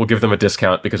 we'll give them a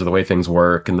discount because of the way things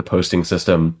work and the posting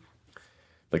system.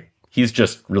 He's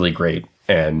just really great,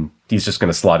 and he's just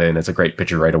going to slot in as a great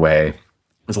pitcher right away.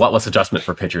 There's a lot less adjustment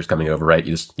for pitchers coming over, right?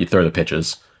 You throw the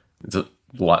pitches. It's a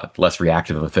lot less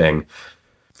reactive of a thing.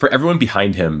 For everyone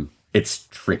behind him, it's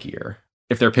trickier.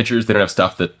 If they're pitchers, they don't have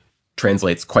stuff that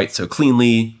translates quite so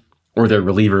cleanly, or they're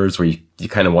relievers where you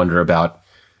kind of wonder about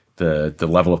the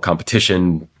level of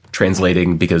competition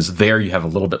translating, because there you have a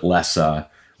little bit less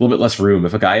room.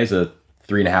 If a guy is a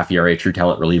 3.5 ERA true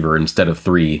talent reliever instead of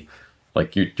 3,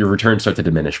 your returns start to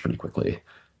diminish pretty quickly.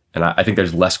 And I think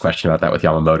there's less question about that with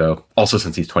Yamamoto. Also,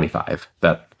 since he's 25,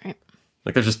 there's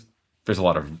a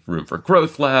lot of room for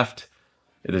growth left.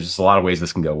 There's just a lot of ways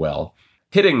this can go well.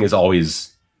 Hitting is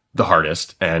always the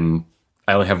hardest. And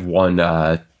I only have one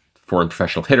foreign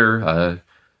professional hitter,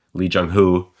 Lee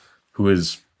Jung-hoo, who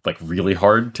is really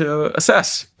hard to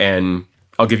assess. And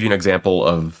I'll give you an example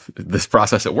of this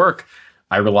process at work.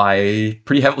 I rely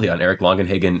pretty heavily on Eric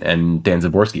Longenhagen and Dan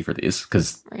Zaborski for these,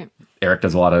 because Eric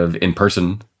does a lot of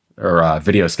in-person or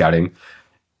video scouting,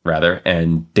 rather,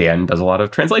 and Dan does a lot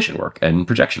of translation work and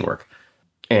projection work.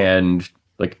 And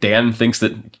Dan thinks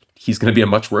that he's going to be a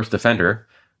much worse defender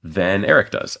than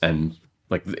Eric does. And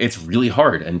it's really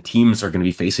hard, and teams are going to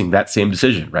be facing that same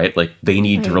decision, right? They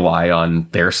need to rely on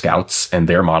their scouts and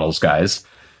their models guys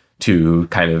to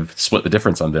kind of split the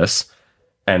difference on this.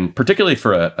 And particularly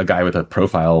for a guy with a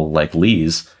profile like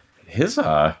Lee's, his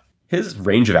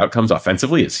range of outcomes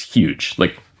offensively is huge.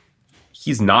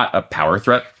 He's not a power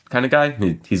threat kind of guy.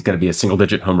 He's going to be a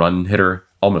single-digit home run hitter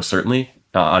almost certainly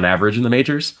on average in the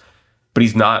majors. But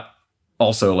he's not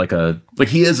also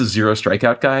he is a 0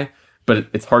 strikeout guy, but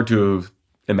it's hard to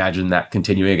imagine that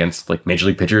continuing against major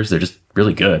league pitchers. They're just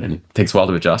really good, and it takes a while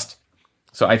to adjust.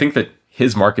 So I think that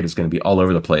his market is going to be all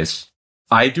over the place.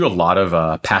 I do a lot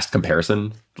of past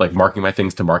comparison, marking my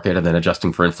things to market and then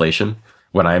adjusting for inflation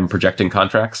when I'm projecting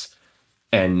contracts.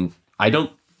 And I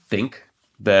don't think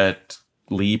that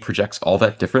Lee projects all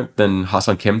that different than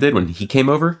Ha-Seong Kim did when he came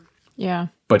over. Yeah.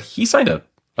 But he signed a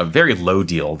very low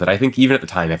deal that I think even at the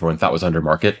time everyone thought was under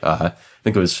market. I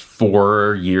think it was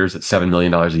 4 years at $7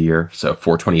 million a year, so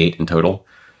 $428 in total.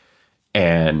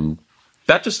 And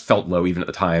that just felt low even at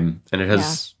the time. And it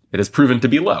has proven to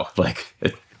be low.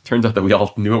 It turns out that we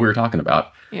all knew what we were talking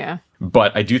about. Yeah.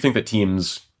 But I do think that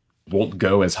teams won't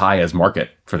go as high as market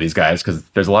for these guys because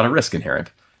there's a lot of risk inherent.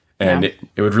 And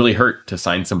it would really hurt to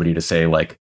sign somebody to say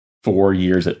 4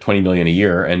 years at $20 million a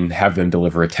year and have them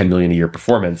deliver a $10 million a year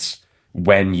performance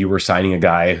when you were signing a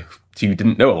guy who you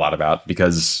didn't know a lot about,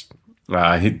 because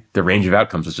the range of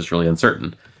outcomes is just really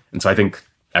uncertain. And so I think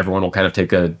everyone will kind of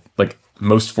take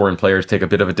most foreign players take a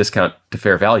bit of a discount to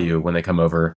fair value when they come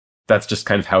over. That's just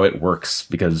kind of how it works,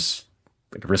 because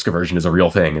risk aversion is a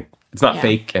real thing. It's not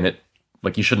fake, and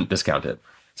you shouldn't discount it.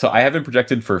 So I have been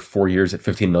projected for 4 years at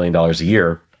 $15 million a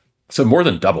year. So more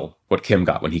than double what Kim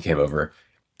got when he came over.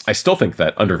 I still think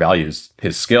that undervalues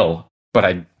his skill, but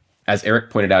I as Eric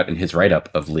pointed out in his write-up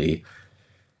of Lee,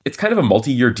 it's kind of a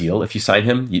multi-year deal if you sign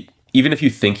him. Even if you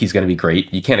think he's going to be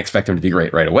great, you can't expect him to be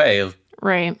great right away.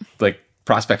 Right. Like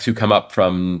prospects who come up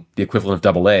from the equivalent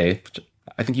of AA,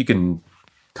 I think you can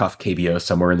cuff KBO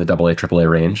somewhere in the AA, AAA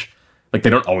range. Like they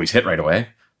don't always hit right away.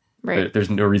 Right. There's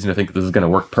no reason to think that this is going to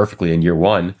work perfectly in year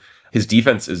one. His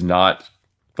defense is not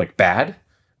like bad,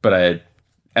 but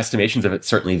estimations of it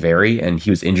certainly vary. And he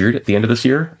was injured at the end of this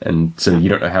year. And so you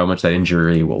don't know how much that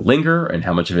injury will linger and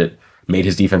how much of it made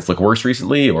his defense look worse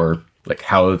recently, or like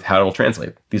how it'll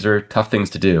translate. These are tough things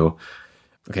to do.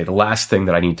 Okay, the last thing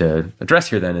that I need to address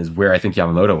here then is where I think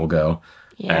Yamamoto will go.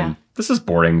 Yeah. And this is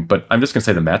boring, but I'm just going to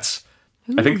say the Mets.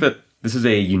 Ooh. I think that this is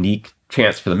a unique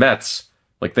chance for the Mets.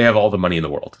 Like, they have all the money in the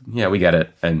world. Yeah, we get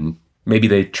it. And maybe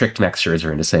they tricked Max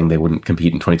Scherzer into saying they wouldn't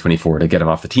compete in 2024 to get him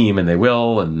off the team, and they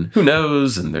will, and who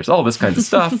knows, and there's all this kinds of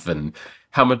stuff. And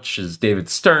how much is David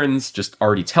Stearns just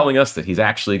already telling us that he's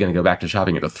actually going to go back to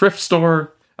shopping at a thrift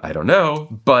store? I don't know.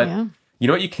 But you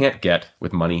know what you can't get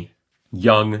with money?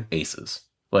 Young aces.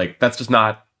 Like, that's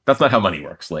not how money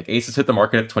works. Like, aces hit the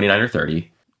market at 29 or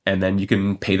 30, and then you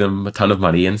can pay them a ton of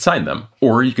money and sign them.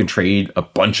 Or you can trade a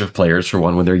bunch of players for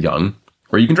one when they're young,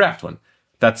 or you can draft one.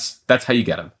 That's how you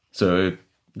get them. So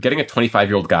getting a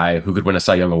 25-year-old guy who could win a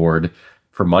Cy Young Award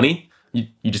for money,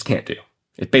 you just can't do.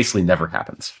 It basically never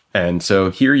happens. And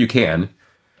so here you can.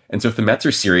 And so if the Mets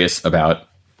are serious about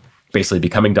basically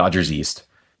becoming Dodgers East,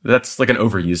 that's like an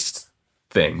overused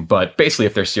thing. But basically,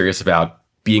 if they're serious about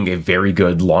being a very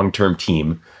good long-term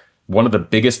team, one of the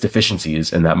biggest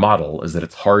deficiencies in that model is that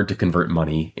it's hard to convert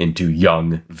money into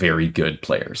young, very good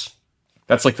players.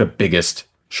 That's like the biggest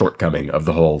shortcoming of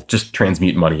the whole just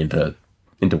transmute money into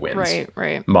wins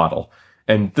model.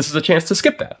 And this is a chance to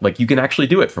skip that. Like, you can actually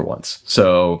do it for once.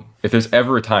 So if there's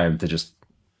ever a time to just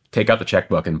take out the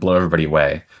checkbook and blow everybody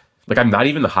away, like, I'm not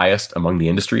even the highest among the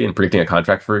industry in predicting a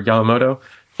contract for Yamamoto,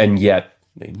 and yet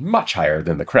much higher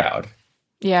than the crowd.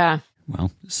 Yeah.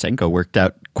 Well, Senko worked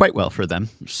out quite well for them.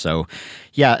 So,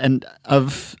 yeah, and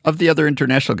of the other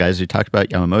international guys, you talked about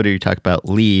Yamamoto, you talked about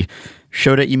Lee,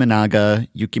 Shota Imanaga,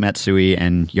 Yuki Matsui,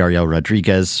 and Yariel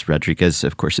Rodriguez. Rodriguez,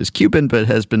 of course, is Cuban, but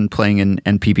has been playing in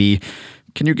NPB.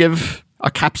 Can you give a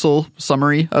capsule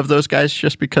summary of those guys,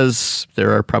 just because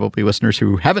there are probably listeners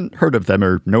who haven't heard of them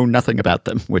or know nothing about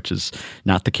them, which is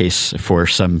not the case for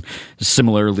some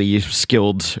similarly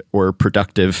skilled or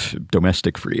productive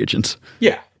domestic free agents?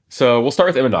 Yeah. So we'll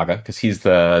start with Imanaga, because he's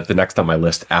the next on my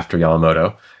list after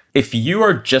Yamamoto. If you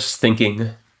are just thinking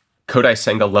Kodai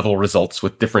Senga level results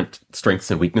with different strengths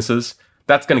and weaknesses,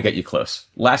 that's going to get you close.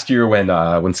 Last year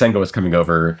when Senga was coming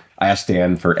over, I asked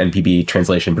Dan for NPB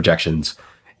translation projections,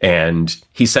 and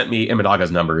he sent me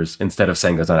Imanaga's numbers instead of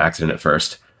Senga's on accident at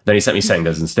first. Then he sent me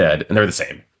Senga's instead, and they're the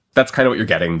same. That's kind of what you're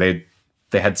getting. They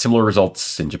had similar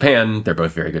results in Japan. They're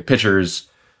both very good pitchers.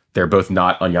 They're both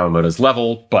not on Yamamoto's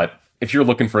level, but if you're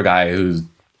looking for a guy who's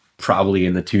probably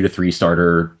in the 2 to 3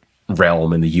 starter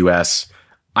realm in the US,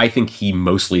 I think he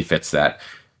mostly fits that.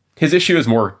 His issue is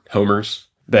more homers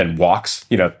than walks.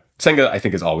 You know, Senga, I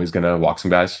think, is always going to walk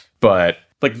some guys, but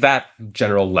like that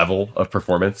general level of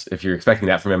performance, if you're expecting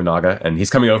that from Imanaga, and he's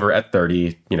coming over at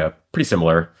 30, you know, pretty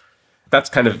similar. That's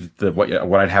kind of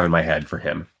what I'd have in my head for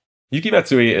him. Yuki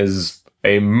Matsui is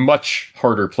a much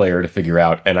harder player to figure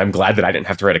out, and I'm glad that I didn't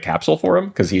have to write a capsule for him,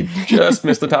 because he just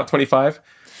missed the top 25.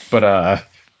 But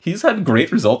he's had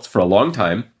great results for a long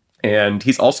time, and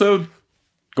he's also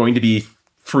going to be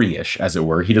free-ish, as it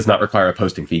were. He does not require a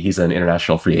posting fee. He's an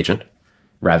international free agent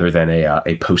rather than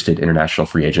a posted international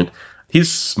free agent.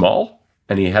 He's small,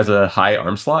 and he has a high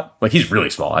arm slot. Like, he's really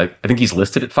small. I think he's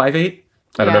listed at 5'8".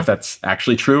 I don't know if that's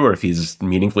actually true or if he's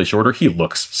meaningfully shorter. He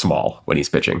looks small when he's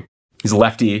pitching. He's a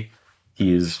lefty.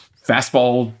 He's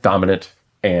fastball dominant,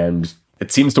 and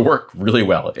it seems to work really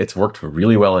well. It's worked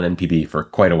really well in NPB for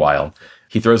quite a while.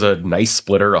 He throws a nice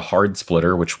splitter, a hard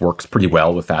splitter, which works pretty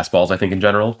well with fastballs, I think, in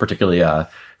general, particularly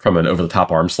from an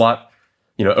over-the-top arm slot.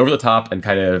 You know, over the top and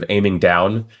kind of aiming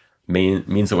down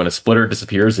means that when a splitter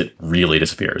disappears, it really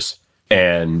disappears.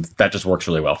 And that just works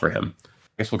really well for him.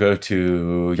 I guess we'll go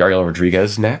to Yariel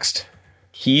Rodriguez next.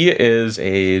 He is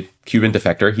a Cuban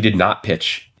defector. He did not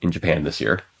pitch in Japan this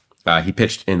year. He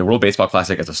pitched in the World Baseball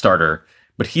Classic as a starter,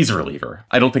 but he's a reliever.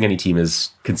 I don't think any team is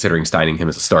considering signing him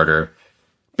as a starter.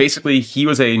 Basically, he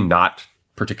was a not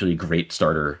particularly great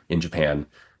starter in Japan,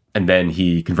 and then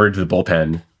he converted to the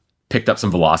bullpen, picked up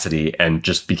some velocity, and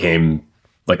just became,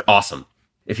 like, awesome.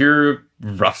 If you're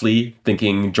roughly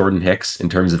thinking Jordan Hicks in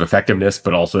terms of effectiveness,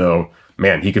 but also,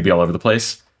 man, he could be all over the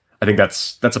place, I think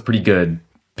that's a pretty good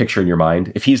picture in your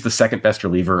mind. If he's the second best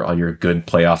reliever on your good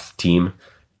playoff team,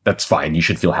 that's fine. You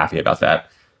should feel happy about that.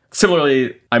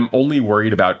 Similarly, I'm only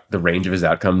worried about the range of his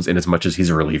outcomes in as much as he's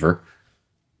a reliever,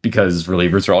 because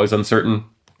relievers are always uncertain.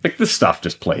 Like, this stuff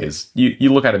just plays.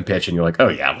 You look at him pitch and you're like, oh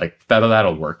yeah, like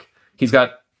that'll work. He's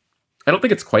got, I don't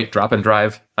think it's quite drop and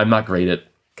drive. I'm not great at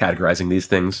categorizing these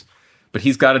things, but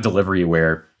he's got a delivery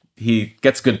where he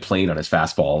gets good plane on his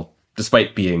fastball,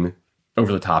 despite being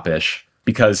over the top-ish,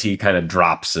 because he kind of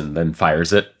drops and then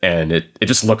fires it, and it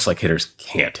just looks like hitters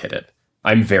can't hit it.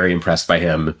 I'm very impressed by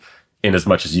him, in as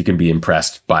much as you can be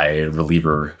impressed by a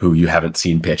reliever who you haven't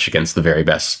seen pitch against the very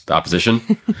best opposition.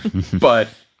 But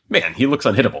man, he looks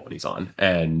unhittable when he's on.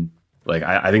 And like,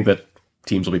 I think that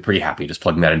teams will be pretty happy just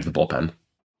plugging that into the bullpen.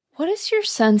 What is your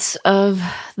sense of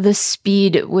the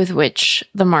speed with which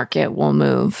the market will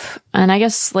move? And I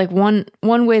guess like one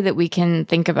way that we can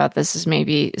think about this is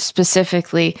maybe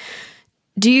specifically,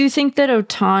 do you think that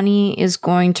Ohtani is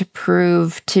going to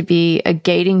prove to be a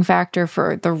gating factor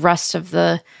for the rest of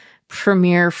the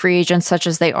premier free agents such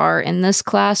as they are in this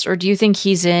class? Or do you think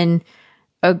he's in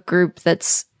a group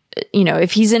that's, you know,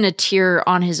 if he's in a tier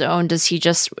on his own, does he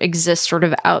just exist sort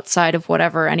of outside of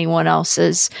whatever anyone else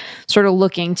is sort of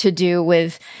looking to do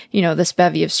with, you know, this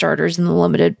bevy of starters and the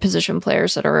limited position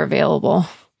players that are available?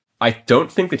 I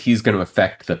don't think that he's going to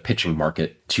affect the pitching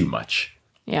market too much.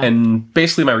 Yeah. And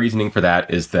basically my reasoning for that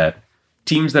is that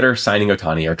teams that are signing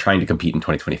Ohtani are trying to compete in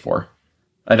 2024.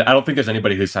 I don't think there's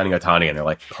anybody who's signing Ohtani and they're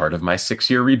like, part of my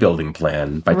 6-year rebuilding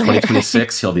plan. By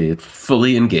 2026, he'll be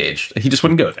fully engaged. He just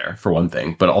wouldn't go there, for one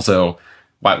thing. But also,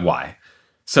 why?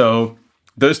 So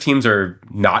those teams are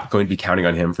not going to be counting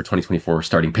on him for 2024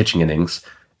 starting pitching innings.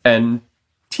 And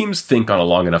teams think on a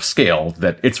long enough scale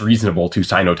that it's reasonable to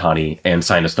sign Ohtani and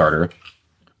sign a starter,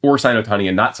 or sign Ohtani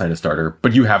and not sign a starter,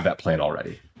 but you have that plan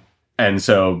already. And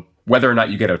so whether or not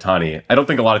you get Ohtani, I don't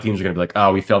think a lot of teams are going to be like,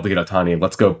 oh, we failed to get Ohtani,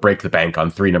 let's go break the bank on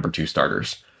 3 number 2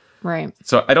 starters. Right.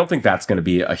 So I don't think that's going to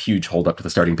be a huge holdup to the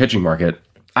starting pitching market.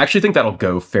 I actually think that'll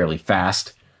go fairly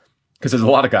fast, because there's a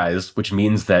lot of guys, which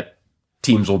means that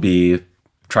teams will be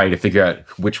trying to figure out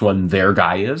which one their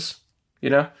guy is, you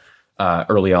know,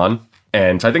 early on.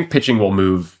 And so I think pitching will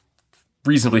move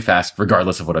reasonably fast,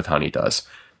 regardless of what Ohtani does.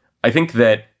 I think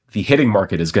that the hitting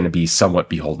market is going to be somewhat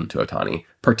beholden to Ohtani,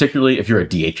 particularly if you're a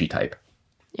DH type.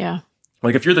 Yeah.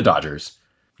 Like if you're the Dodgers,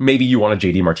 maybe you want a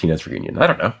JD Martinez reunion. I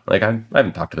don't know. Like I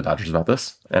haven't talked to the Dodgers about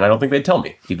this, and I don't think they'd tell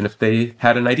me, even if they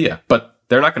had an idea. But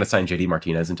they're not going to sign JD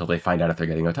Martinez until they find out if they're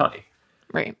getting Ohtani.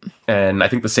 Right. And I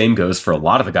think the same goes for a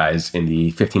lot of the guys in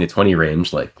the 15 to 20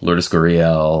 range, like Lourdes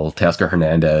Gurriel, Teoscar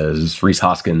Hernandez, Rhys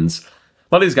Hoskins.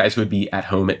 A lot of these guys who would be at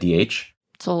home at DH.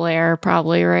 Soler,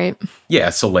 probably, right?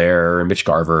 Yeah, Soler, Mitch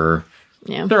Garver.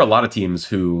 Yeah. There are a lot of teams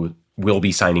who will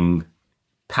be signing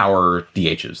power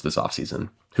DHs this offseason,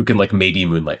 who can like maybe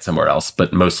moonlight somewhere else,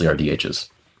 but mostly are DHs.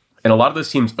 And a lot of those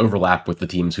teams overlap with the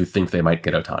teams who think they might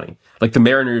get Ohtani. Like the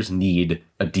Mariners need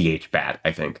a DH bat,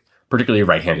 I think, particularly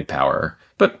right-handed power,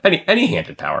 but any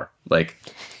handed power. Like,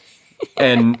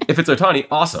 and if it's Ohtani,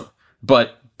 awesome.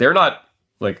 But they're not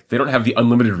like, they don't have the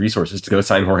unlimited resources to go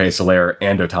sign Jorge Soler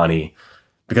and Ohtani,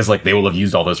 because like they will have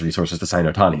used all those resources to sign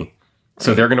Ohtani.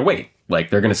 So they're going to wait. Like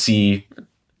they're going to see,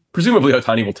 presumably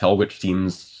Ohtani will tell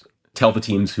the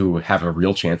teams who have a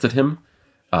real chance at him,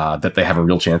 that they have a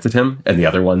real chance at him, and the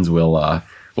other ones will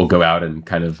go out and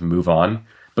kind of move on.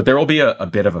 But there will be a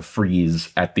bit of a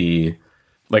freeze at the,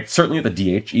 like certainly at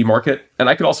the DHE market. And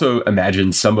I could also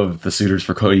imagine some of the suitors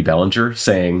for Cody Bellinger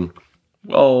saying,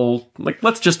 well, like,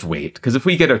 let's just wait. Because if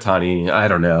we get Ohtani, I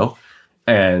don't know.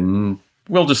 And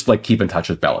we'll just like keep in touch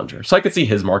with Bellinger. So I could see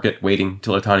his market waiting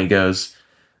till Ohtani goes.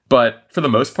 But for the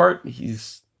most part,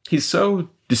 he's so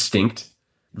distinct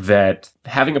that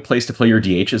having a place to play your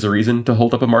DH is a reason to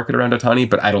hold up a market around Ohtani,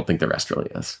 but I don't think the rest really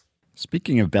is.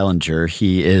 Speaking of Bellinger,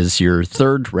 he is your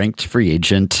 3rd ranked free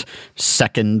agent,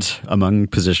 2nd among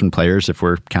position players, if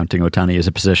we're counting Ohtani as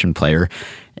a position player.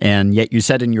 And yet you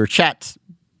said in your chat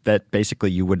that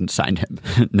basically you wouldn't sign him.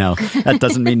 Now, that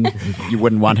doesn't mean you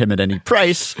wouldn't want him at any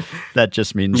price. That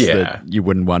just means that you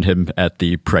wouldn't want him at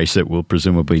the price it will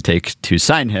presumably take to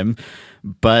sign him.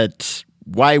 But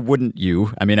why wouldn't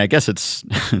you? I mean, I guess it's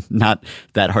not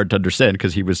that hard to understand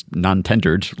because he was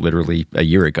non-tendered literally a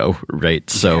year ago, right?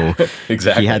 So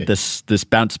exactly. He had this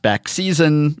bounce back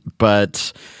season,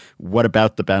 but what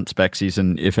about the bounce back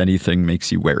season, if anything,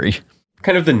 makes you wary?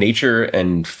 Kind of the nature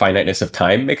and finiteness of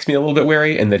time makes me a little bit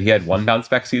wary, in that he had 1 bounce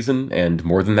back season and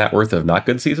more than that worth of not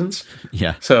good seasons.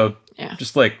 Yeah. So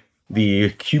just like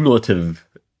the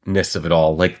cumulativeness of it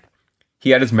all, like he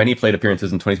had as many plate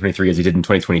appearances in 2023 as he did in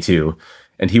 2022.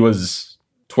 And he was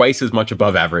twice as much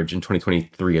above average in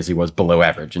 2023 as he was below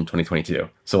average in 2022.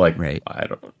 So like, right. I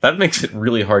don't know. That makes it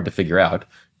really hard to figure out.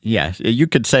 Yeah, you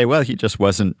could say, well, he just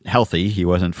wasn't healthy. He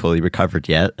wasn't fully recovered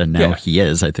yet, and now he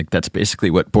is. I think that's basically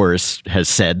what Boris has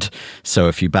said. So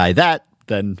if you buy that,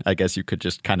 then I guess you could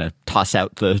just kind of toss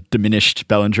out the diminished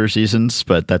Bellinger seasons,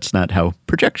 but that's not how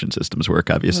projection systems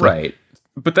work, obviously. Right.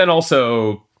 But then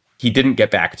also, he didn't get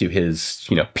back to his,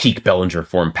 peak Bellinger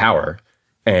form power,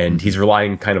 and he's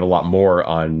relying kind of a lot more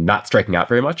on not striking out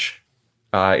very much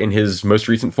in his most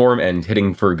recent form and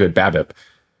hitting for a good BABIP.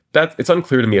 It's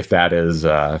unclear to me if that is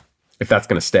if that's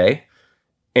going to stay.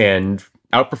 And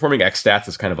outperforming X stats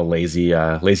is kind of a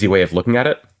lazy way of looking at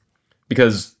it,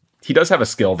 because he does have a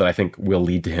skill that I think will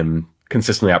lead to him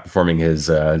consistently outperforming his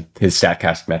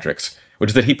StatCast metrics,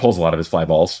 which is that he pulls a lot of his fly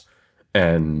balls,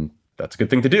 and that's a good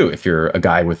thing to do if you're a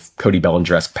guy with Cody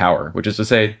Bellinger-esque power, which is to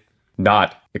say,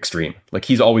 not extreme. Like,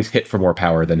 he's always hit for more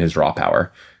power than his raw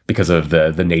power because of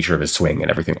the nature of his swing and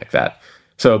everything like that.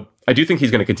 So I do think he's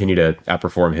going to continue to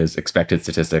outperform his expected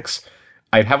statistics.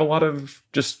 I'd have a lot of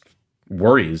just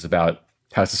worries about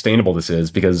how sustainable this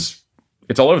is, because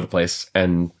it's all over the place,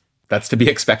 and that's to be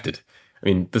expected. I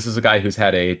mean, this is a guy who's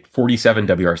had a 47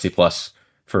 WRC plus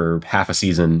for half a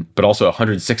season, but also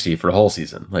 160 for a whole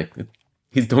season. Like,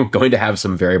 he's going to have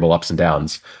some variable ups and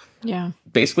downs. Yeah.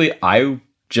 Basically, I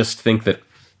just think that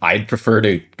I'd prefer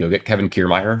to go get Kevin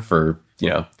Kiermaier for,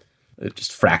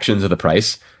 just fractions of the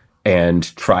price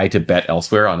and try to bet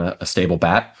elsewhere on a stable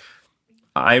bat.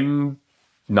 I'm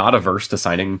not averse to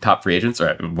signing top free agents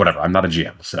or whatever. I'm not a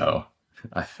GM, so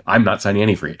I'm not signing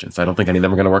any free agents. I don't think any of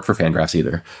them are going to work for Fangraphs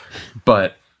either.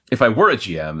 But if I were a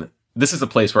GM, this is a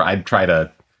place where I'd try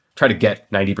to get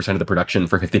 90% of the production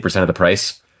for 50% of the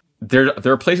price. There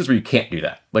are places where you can't do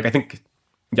that. Like, I think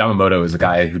Yamamoto is a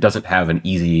guy who doesn't have an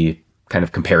easy kind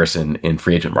of comparison in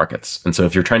free agent markets. And so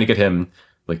if you're trying to get him,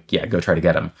 go try to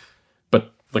get him.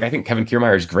 But I think Kevin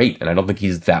Kiermaier is great, and I don't think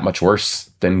he's that much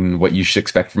worse than what you should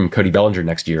expect from Cody Bellinger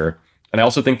next year. And I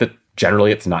also think that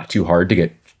generally it's not too hard to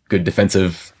get good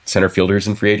defensive center fielders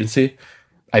in free agency.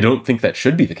 I don't think that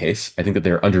should be the case. I think that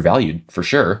they're undervalued for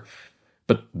sure.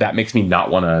 But that makes me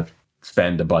not want to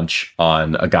spend a bunch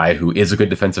on a guy who is a good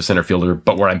defensive center fielder,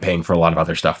 but where I'm paying for a lot of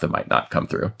other stuff that might not come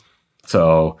through.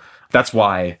 So that's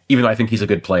why, even though I think he's a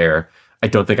good player, I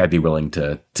don't think I'd be willing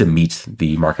to meet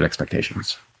the market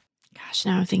expectations. Gosh,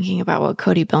 now I'm thinking about what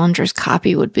Cody Bellinger's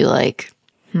copy would be like.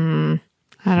 I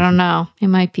don't know. It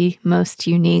might be most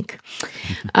unique.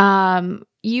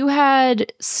 You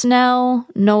had Snell,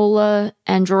 Nola,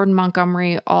 and Jordan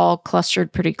Montgomery all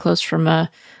clustered pretty close from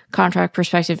a contract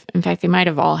perspective. In fact, they might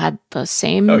have all had the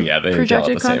same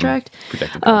projected contract.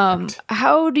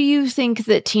 How do you think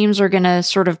that teams are going to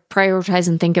sort of prioritize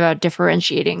and think about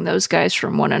differentiating those guys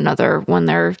from one another when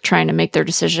they're trying to make their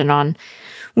decision on,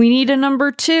 we need a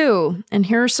number 2, and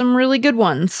here are some really good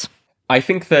ones? I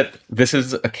think that this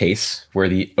is a case where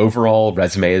the overall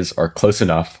resumes are close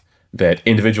enough that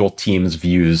individual teams'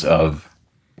 views of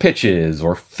pitches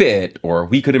or fit or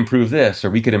we could improve this or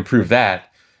we could improve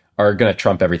that are going to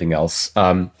trump everything else.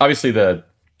 Obviously, the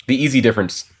easy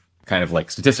difference, kind of like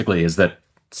statistically, is that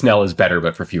Snell is better,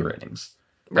 but for fewer innings.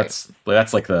 Right.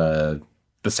 That's like the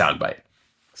soundbite.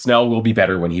 Snell will be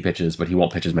better when he pitches, but he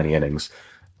won't pitch as many innings.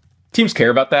 Teams care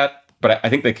about that, but I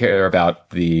think they care about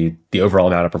the overall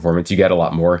amount of performance you get a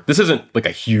lot more. This isn't like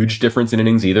a huge difference in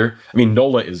innings either. I mean,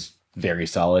 Nola is very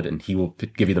solid, and he will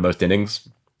give you the most innings.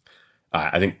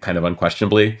 I think kind of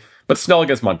unquestionably. But Snell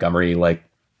against Montgomery,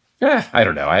 I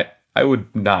don't know. I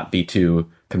would not be too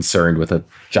concerned with a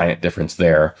giant difference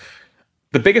there.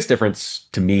 The biggest difference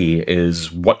to me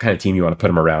is what kind of team you want to put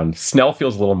him around. Snell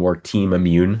feels a little more team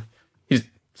immune. He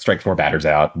strikes more batters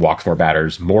out, walks more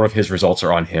batters. More of his results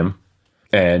are on him.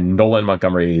 And Nola and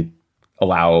Montgomery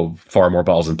allow far more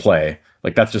balls in play.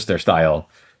 That's just their style.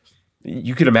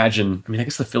 You could imagine, I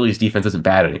guess the Phillies defense isn't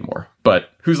bad anymore,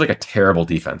 but who's a terrible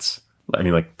defense?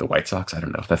 The White Sox? I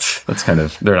don't know. That's kind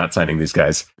of, they're not signing these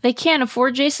guys. They can't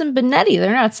afford Jason Benetti.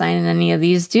 They're not signing any of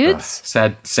these dudes.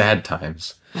 Sad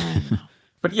times.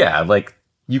 But yeah,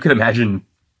 you could imagine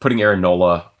putting Aaron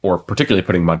Nola, or particularly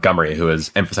putting Montgomery, who has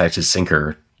emphasized his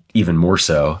sinker even more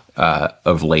so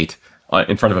of late,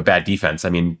 in front of a bad defense.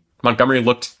 Montgomery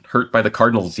looked hurt by the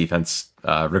Cardinals defense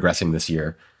regressing this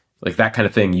year. That kind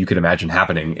of thing you could imagine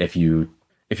happening if you're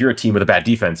a team with a bad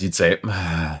defense. You'd say,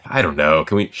 I don't know,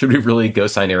 should we really go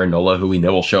sign Aaron Nola, who we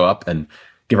know will show up and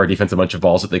give our defense a bunch of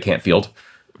balls that they can't field?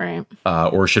 Right.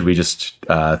 Or should we just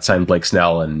sign Blake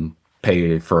Snell and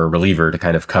pay for a reliever to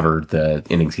kind of cover the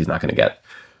innings he's not going to get?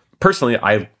 Personally,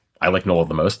 I like Nola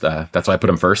the most. That's why I put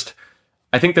him first.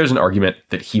 I think there's an argument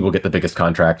that he will get the biggest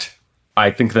contract. I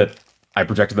think that I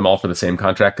projected them all for the same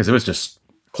contract because it was just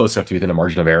close enough to within a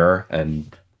margin of error,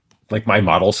 and like my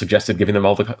model suggested giving them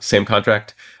all the same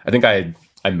contract. I think I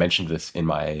mentioned this in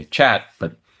my chat,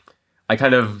 but I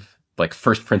kind of like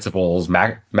first principles,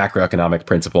 macroeconomic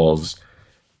principles,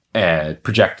 and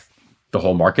project the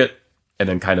whole market and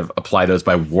then kind of apply those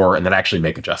by war and then actually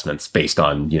make adjustments based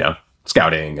on,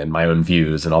 scouting and my own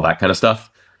views and all that kind of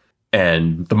stuff.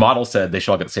 And the model said they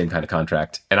should all get the same kind of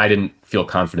contract. And I didn't feel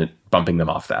confident bumping them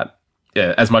off that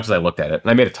as much as I looked at it. And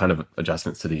I made a ton of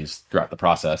adjustments to these throughout the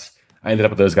process. I ended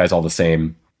up with those guys all the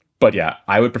same. But yeah,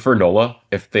 I would prefer Nola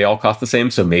if they all cost the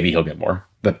same. So maybe he'll get more.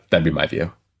 That'd be my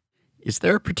view. Is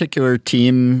there a particular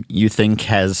team you think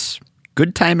has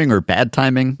good timing or bad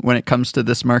timing when it comes to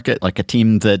this market? Like a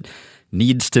team that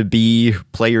needs to be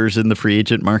players in the free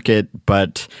agent market,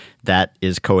 but that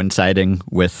is coinciding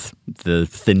with the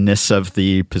thinness of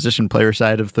the position player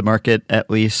side of the market at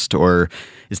least? Or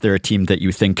is there a team that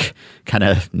you think kind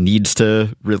of needs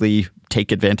to really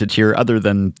take advantage here other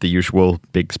than the usual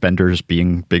big spenders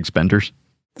being big spenders?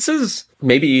 This is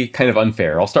maybe kind of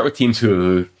unfair. I'll start with teams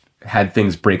who had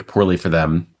things break poorly for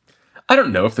them. I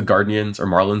don't know if the Guardians or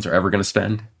Marlins are ever going to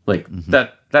spend.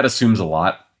 That assumes a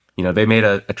lot. They made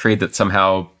a trade that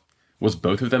somehow was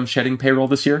both of them shedding payroll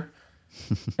this year.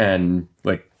 And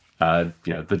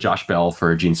the Josh Bell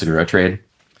for Gene Segura trade.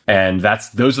 And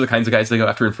those are the kinds of guys they go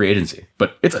after in free agency.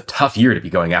 But it's a tough year to be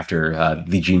going after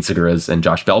the Gene Seguras and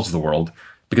Josh Bells of the world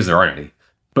because there aren't any.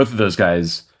 Both of those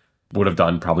guys would have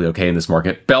done probably okay in this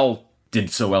market. Bell did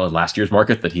so well in last year's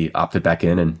market that he opted back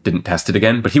in and didn't test it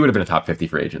again, but he would have been a top 50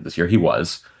 free agent this year. He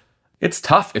was. It's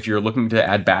tough if you're looking to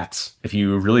add bats. If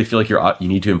you really feel like you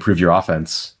need to improve your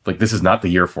offense, this is not the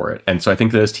year for it. And so I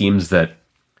think those teams that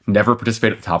never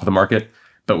participate at the top of the market,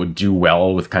 but would do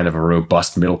well with kind of a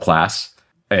robust middle class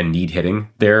and need hitting,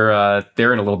 they're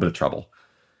in a little bit of trouble.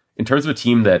 In terms of a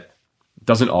team that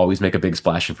doesn't always make a big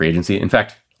splash in free agency, in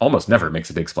fact, almost never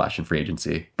makes a big splash in free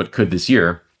agency, but could this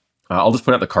year, I'll just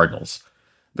point out the Cardinals.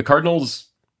 The Cardinals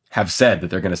have said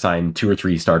that they're going to sign 2 or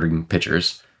 3 starting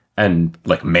pitchers. And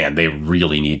they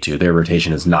really need to. Their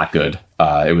rotation is not good.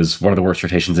 It was one of the worst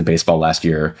rotations in baseball last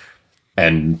year.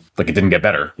 And it didn't get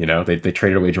better. They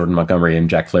traded away Jordan Montgomery and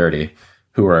Jack Flaherty,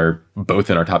 who are both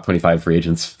in our top 25 free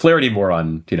agents. Flaherty more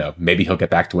on, maybe he'll get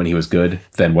back to when he was good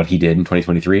than what he did in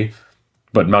 2023.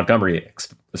 But Montgomery,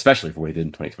 especially for what he did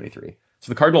in 2023.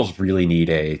 So the Cardinals really need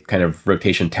a kind of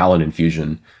rotation talent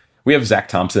infusion. We have Zach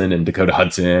Thompson and Dakota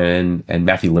Hudson and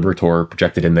Matthew Liberatore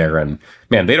projected in there. And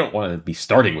man, they don't want to be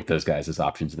starting with those guys as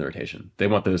options in the rotation. They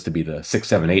want those to be the 6,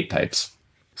 7, 8 types.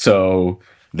 So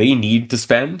they need to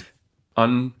spend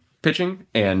on pitching.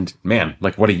 And man,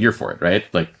 what a year for it, right?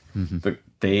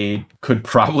 They could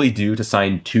probably do to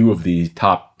sign 2 of the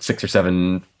top 6 or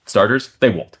 7 starters.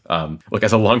 They won't.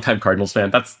 As a longtime Cardinals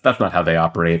fan, that's not how they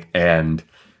operate. And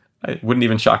it wouldn't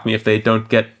even shock me if they don't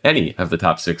get any of the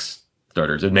top 6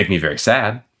 starters. It'd make me very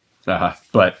sad,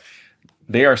 but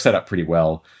they are set up pretty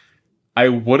well. I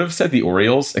would have said the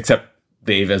Orioles, except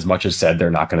they've as much as said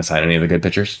they're not going to sign any of the good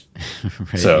pitchers.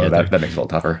 Right, so that makes it a little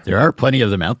tougher. There are plenty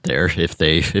of them out there if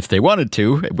they wanted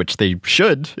to, which they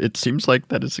should. It seems like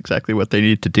that is exactly what they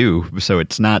need to do. So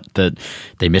it's not that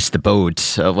they missed the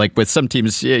boat. With some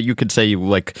teams, you could say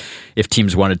if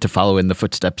teams wanted to follow in the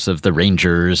footsteps of the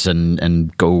Rangers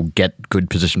and go get good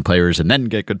position players and then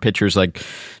get good pitchers,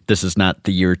 this is not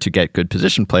the year to get good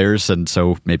position players. And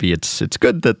so maybe it's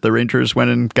good that the Rangers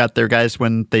went and got their guys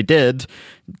when they did.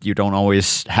 You don't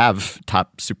always have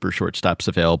top super shortstops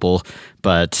available,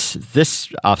 but this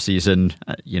offseason,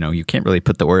 you can't really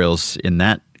put the Orioles in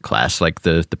that class.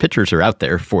 The pitchers are out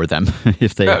there for them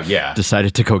if they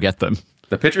decided to go get them.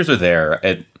 The pitchers are there.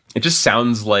 It just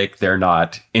sounds like they're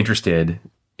not interested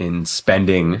in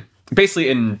spending, basically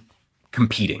in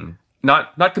competing.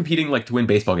 Not competing to win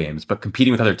baseball games, but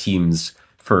competing with other teams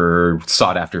for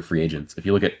sought after free agents. If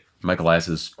you look at Michael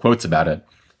Elias's quotes about it,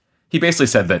 he basically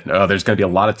said that there's going to be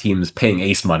a lot of teams paying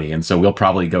ace money, and so we'll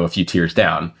probably go a few tiers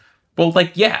down. Well,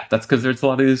 that's because there's a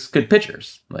lot of these good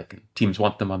pitchers. Teams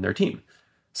want them on their team.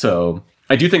 So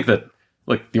I do think that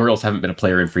the Orioles haven't been a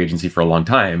player in free agency for a long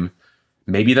time.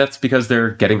 Maybe that's because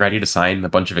they're getting ready to sign a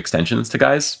bunch of extensions to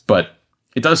guys, but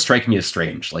it does strike me as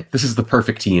strange. This is the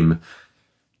perfect team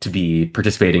to be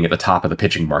participating at the top of the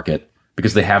pitching market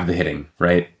because they have the hitting,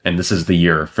 right? And this is the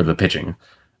year for the pitching.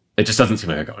 It just doesn't seem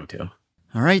like they're going to.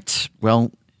 All right. Well,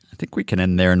 I think we can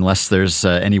end there unless there's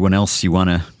anyone else you want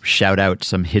to shout out,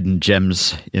 some hidden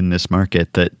gems in this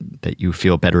market that you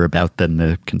feel better about than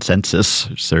the consensus.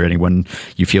 Is there anyone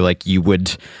you feel like you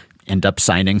would end up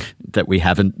signing that we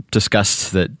haven't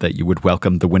discussed that you would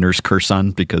welcome the winner's curse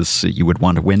on because you would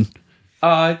want to win?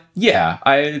 Yeah.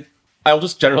 I'll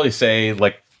just generally say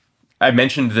I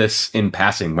mentioned this in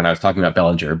passing when I was talking about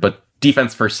Bellinger, but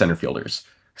defense first center fielders.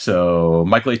 So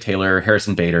Michael A. Taylor,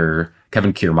 Harrison Bader,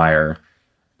 Kevin Kiermaier.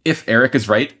 If Eric is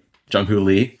right, Jung-Hoo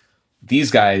Lee,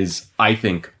 these guys, I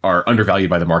think, are undervalued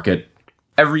by the market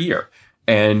every year.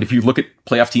 And if you look at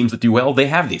playoff teams that do well, they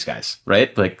have these guys,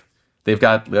 right? Like, they've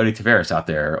got Leody Taveras out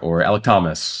there, or Alec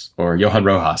Thomas, or Johan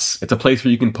Rojas. It's a place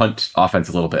where you can punt offense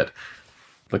a little bit.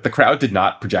 Like, the crowd did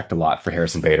not project a lot for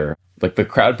Harrison Bader. Like, the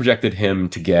crowd projected him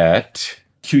to get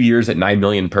 2 years at $9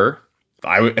 million per.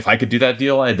 If I could do that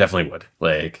deal, I definitely would.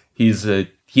 Like, he is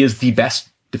the best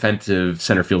defensive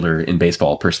center fielder in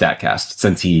baseball per StatCast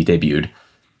since he debuted.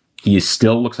 He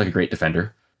still looks like a great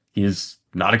defender. He is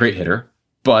not a great hitter,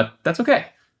 but that's okay.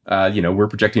 We're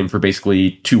projecting him for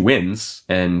basically 2 wins,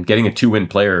 and getting a 2-win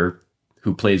player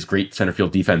who plays great center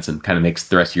field defense and kind of makes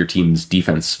the rest of your team's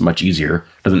defense much easier.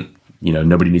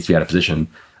 Nobody needs to be out of position.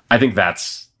 I think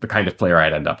that's the kind of player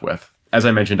I'd end up with. As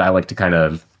I mentioned, I like to kind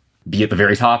of be at the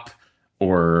very top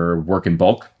or work in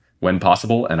bulk when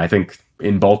possible. And I think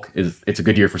in bulk it's a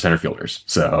good year for center fielders.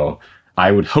 So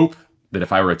I would hope that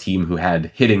if I were a team who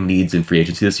had hitting needs in free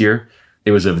agency this year,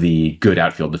 it was of the good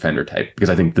outfield defender type, because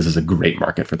I think this is a great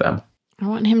market for them. I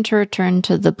want him to return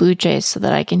to the Blue Jays so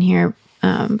that I can hear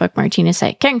Buck Martinez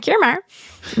say, Ken Kiermaier,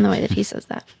 in the way that he says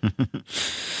that.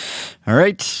 All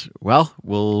right. Well,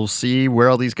 we'll see where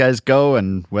all these guys go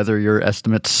and whether your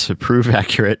estimates prove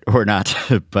accurate or not.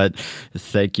 But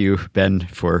thank you, Ben,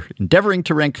 for endeavoring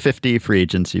to rank 50 free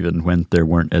agents, even when there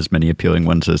weren't as many appealing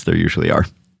ones as there usually are.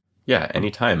 Yeah,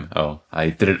 anytime. Oh, I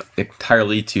did it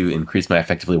entirely to increase my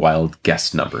Effectively Wild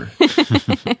guest number.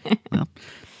 Well,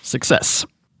 success.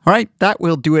 All right, that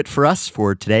will do it for us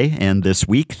for today and this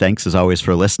week. Thanks, as always,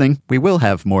 for listening. We will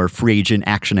have more free agent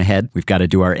action ahead. We've got to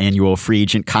do our annual free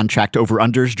agent contract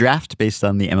over-unders draft based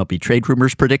on the MLB trade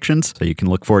rumors predictions, so you can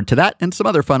look forward to that and some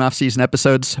other fun off-season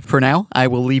episodes. For now, I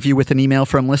will leave you with an email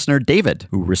from listener David,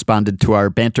 who responded to our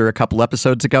banter a couple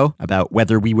episodes ago about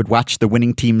whether we would watch the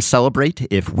winning team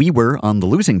celebrate if we were on the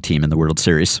losing team in the World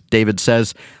Series. David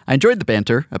says, I enjoyed the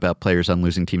banter about players on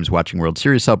losing teams watching World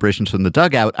Series celebrations from the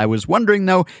dugout. I was wondering,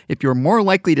 though, if you're more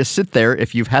likely to sit there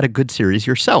if you've had a good series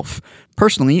yourself.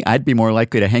 Personally, I'd be more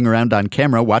likely to hang around on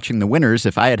camera watching the winners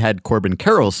if I had had Corbin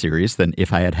Carroll's series than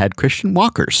if I had had Christian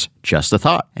Walker's. Just a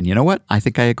thought. And you know what? I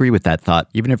think I agree with that thought.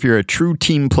 Even if you're a true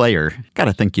team player,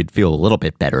 gotta think you'd feel a little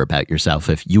bit better about yourself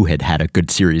if you had had a good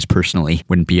series personally.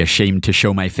 Wouldn't be ashamed to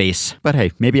show my face. But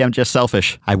hey, maybe I'm just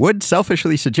selfish. I would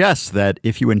selfishly suggest that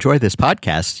if you enjoy this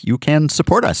podcast, you can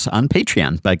support us on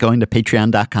Patreon by going to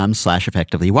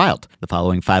patreon.com/effectivelywild. The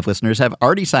following 5 listeners have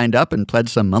already signed up and pledged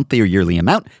some monthly or yearly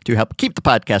amount to help keep the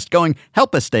podcast going,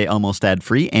 help us stay almost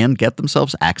ad-free, and get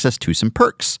themselves access to some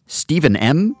perks. Stephen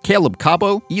M., Caleb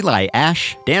Cabo, Eli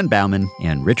Ash, Dan Bauman,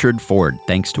 and Richard Ford.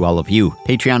 Thanks to all of you.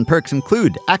 Patreon perks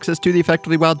include access to the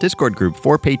Effectively Wild Discord group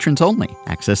for patrons only,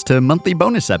 access to monthly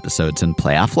bonus episodes and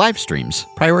playoff live streams,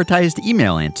 prioritized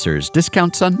email answers,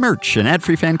 discounts on merch, and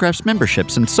ad-free Fangraphs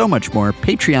memberships, and so much more.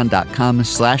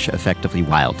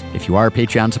 Patreon.com/effectivelywild. If you are a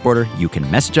Patreon supporter, you can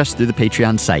message us through the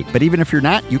Patreon site. But even if you're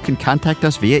not, you can contact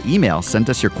us via email. Send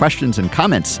us your questions and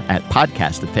comments at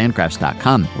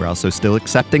podcast@fangraphs.com. We're also still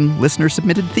accepting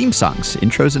listener-submitted theme songs,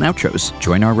 intros, and outros.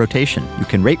 Join our rotation. You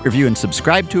can rate, review, and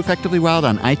subscribe to Effectively Wild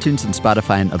on iTunes and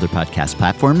Spotify and other podcast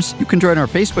platforms. You can join our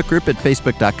Facebook group at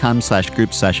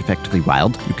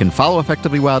facebook.com/groups/effectivelywild. You can follow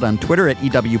Effectively Wild on Twitter at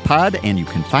EWPod, and you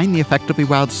can find the Effectively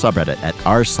Wild subreddit at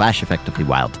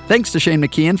r/effectivelywild. Thanks to Shane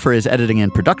McKeon for his editing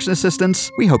and production assistance.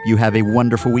 We hope you have a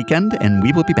wonderful weekend, and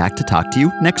we will be back to talk to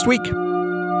you next week.